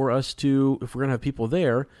way for us to, if we're going to have people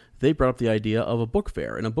there, they brought up the idea of a book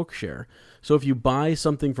fair and a book share. So if you buy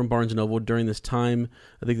something from Barnes & Noble during this time,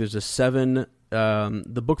 I think there's the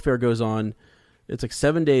book fair goes on, it's like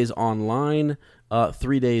 7 days online,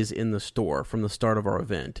 3 days in the store from the start of our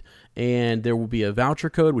event. And there will be a voucher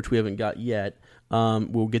code, which we haven't got yet.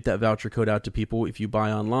 We'll get that voucher code out to people if you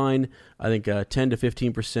buy online. I think 10 to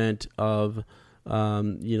 15% of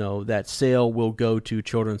that sale will go to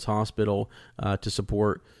Children's Hospital to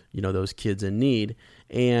support those kids in need.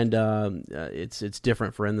 And it's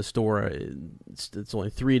different for in the store. It's only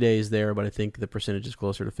 3 days there, but I think the percentage is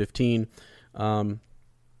closer to 15.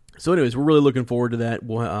 So anyways, we're really looking forward to that.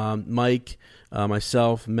 We'll, Mike,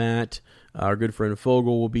 myself, Matt, our good friend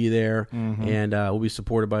Fogel will be there, and we'll be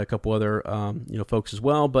supported by a couple other folks as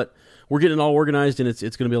well. But we're getting it all organized, and it's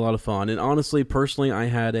going to be a lot of fun. And honestly, personally, I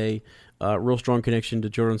had a real strong connection to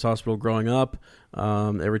Children's Hospital growing up.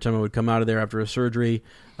 Every time I would come out of there after a surgery,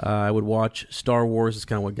 I would watch Star Wars. It's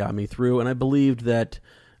kind of what got me through, and I believed that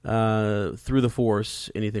through the Force,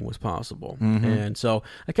 anything was possible. And so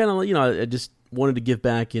I kind of, I just wanted to give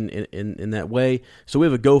back in that way. So we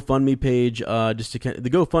have a GoFundMe page. The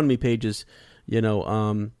GoFundMe page is,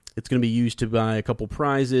 it's going to be used to buy a couple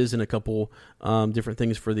prizes and a couple different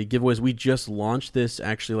things for the giveaways. We just launched this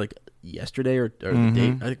actually like yesterday or the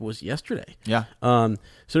date. I think it was yesterday. Yeah. So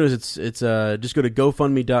it's just go to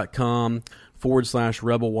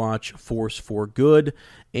GoFundMe.com/Rebel Watch Force for Good.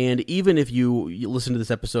 And even if you listen to this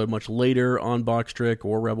episode much later on Box Trek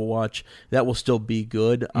or Rebel Watch, that will still be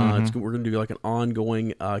good. We're going to do like an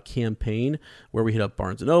ongoing campaign where we hit up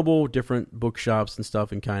Barnes & Noble, different bookshops and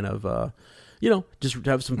stuff, and kind of just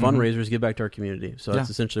have some fundraisers, give back to our community. So that's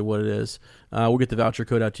essentially what it is. We'll get the voucher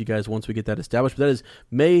code out to you guys once we get that established. But that is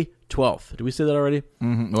May 12th. Did we say that already?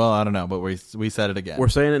 Well, I don't know, but we said it again. We're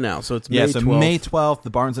saying it now. So it's May 12th. May 12th, the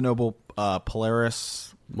Barnes & Noble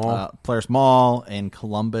Polaris Mall in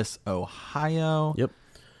Columbus, Ohio. Yep.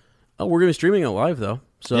 Oh, we're going to be streaming it live though.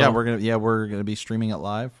 So yeah, we're gonna be streaming it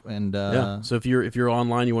live, and So if you're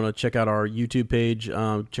online, you want to check out our YouTube page,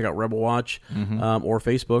 check out Rebel Watch, or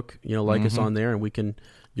Facebook. Like us on there, and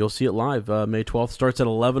you'll see it live. May 12th starts at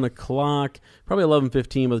 11 o'clock, probably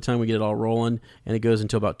 11:15 by the time we get it all rolling, and it goes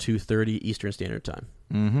until about 2:30 Eastern Standard Time.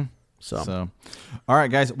 Mm-hmm. So, all right,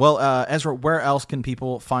 guys. Well, Ezra, where else can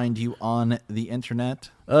people find you on the internet?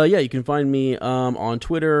 You can find me on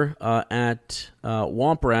Twitter at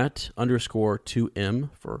Womprat_2M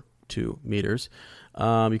for 2 meters.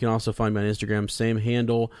 You can also find me on Instagram, same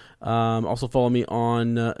handle. Also follow me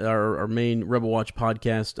on our main Rebel Watch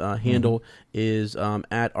podcast handle is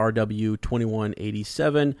at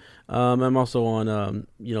RW2187. I'm also on a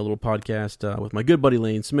little podcast with my good buddy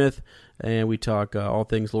Lane Smith, and we talk all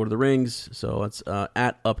things Lord of the Rings. So it's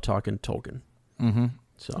at Uptalkin' Tolkien. Mm-hmm.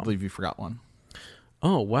 So I believe you forgot one.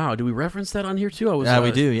 Oh wow! Do we reference that on here too?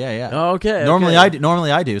 We do. Yeah. Oh, okay. Normally I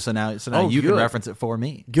do. So now you good. can reference it for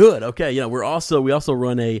me. Good. Okay. We also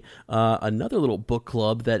run another little book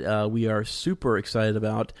club that we are super excited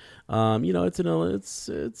about. It's in a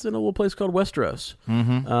little place called Westeros.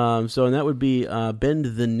 Mm-hmm. And that would be Bend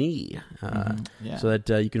the Knee. So that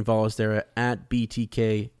you can follow us there at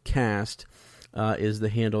BTK Cast. Is the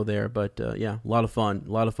handle there, but a lot of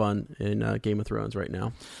fun in Game of Thrones right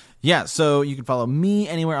now. Yeah, so you can follow me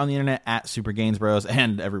anywhere on the internet at Super Gains Bros,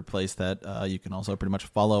 and every place that you can also pretty much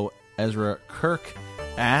follow Ezra Kirk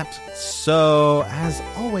at. So, as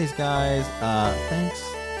always, guys, thanks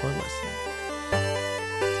for listening.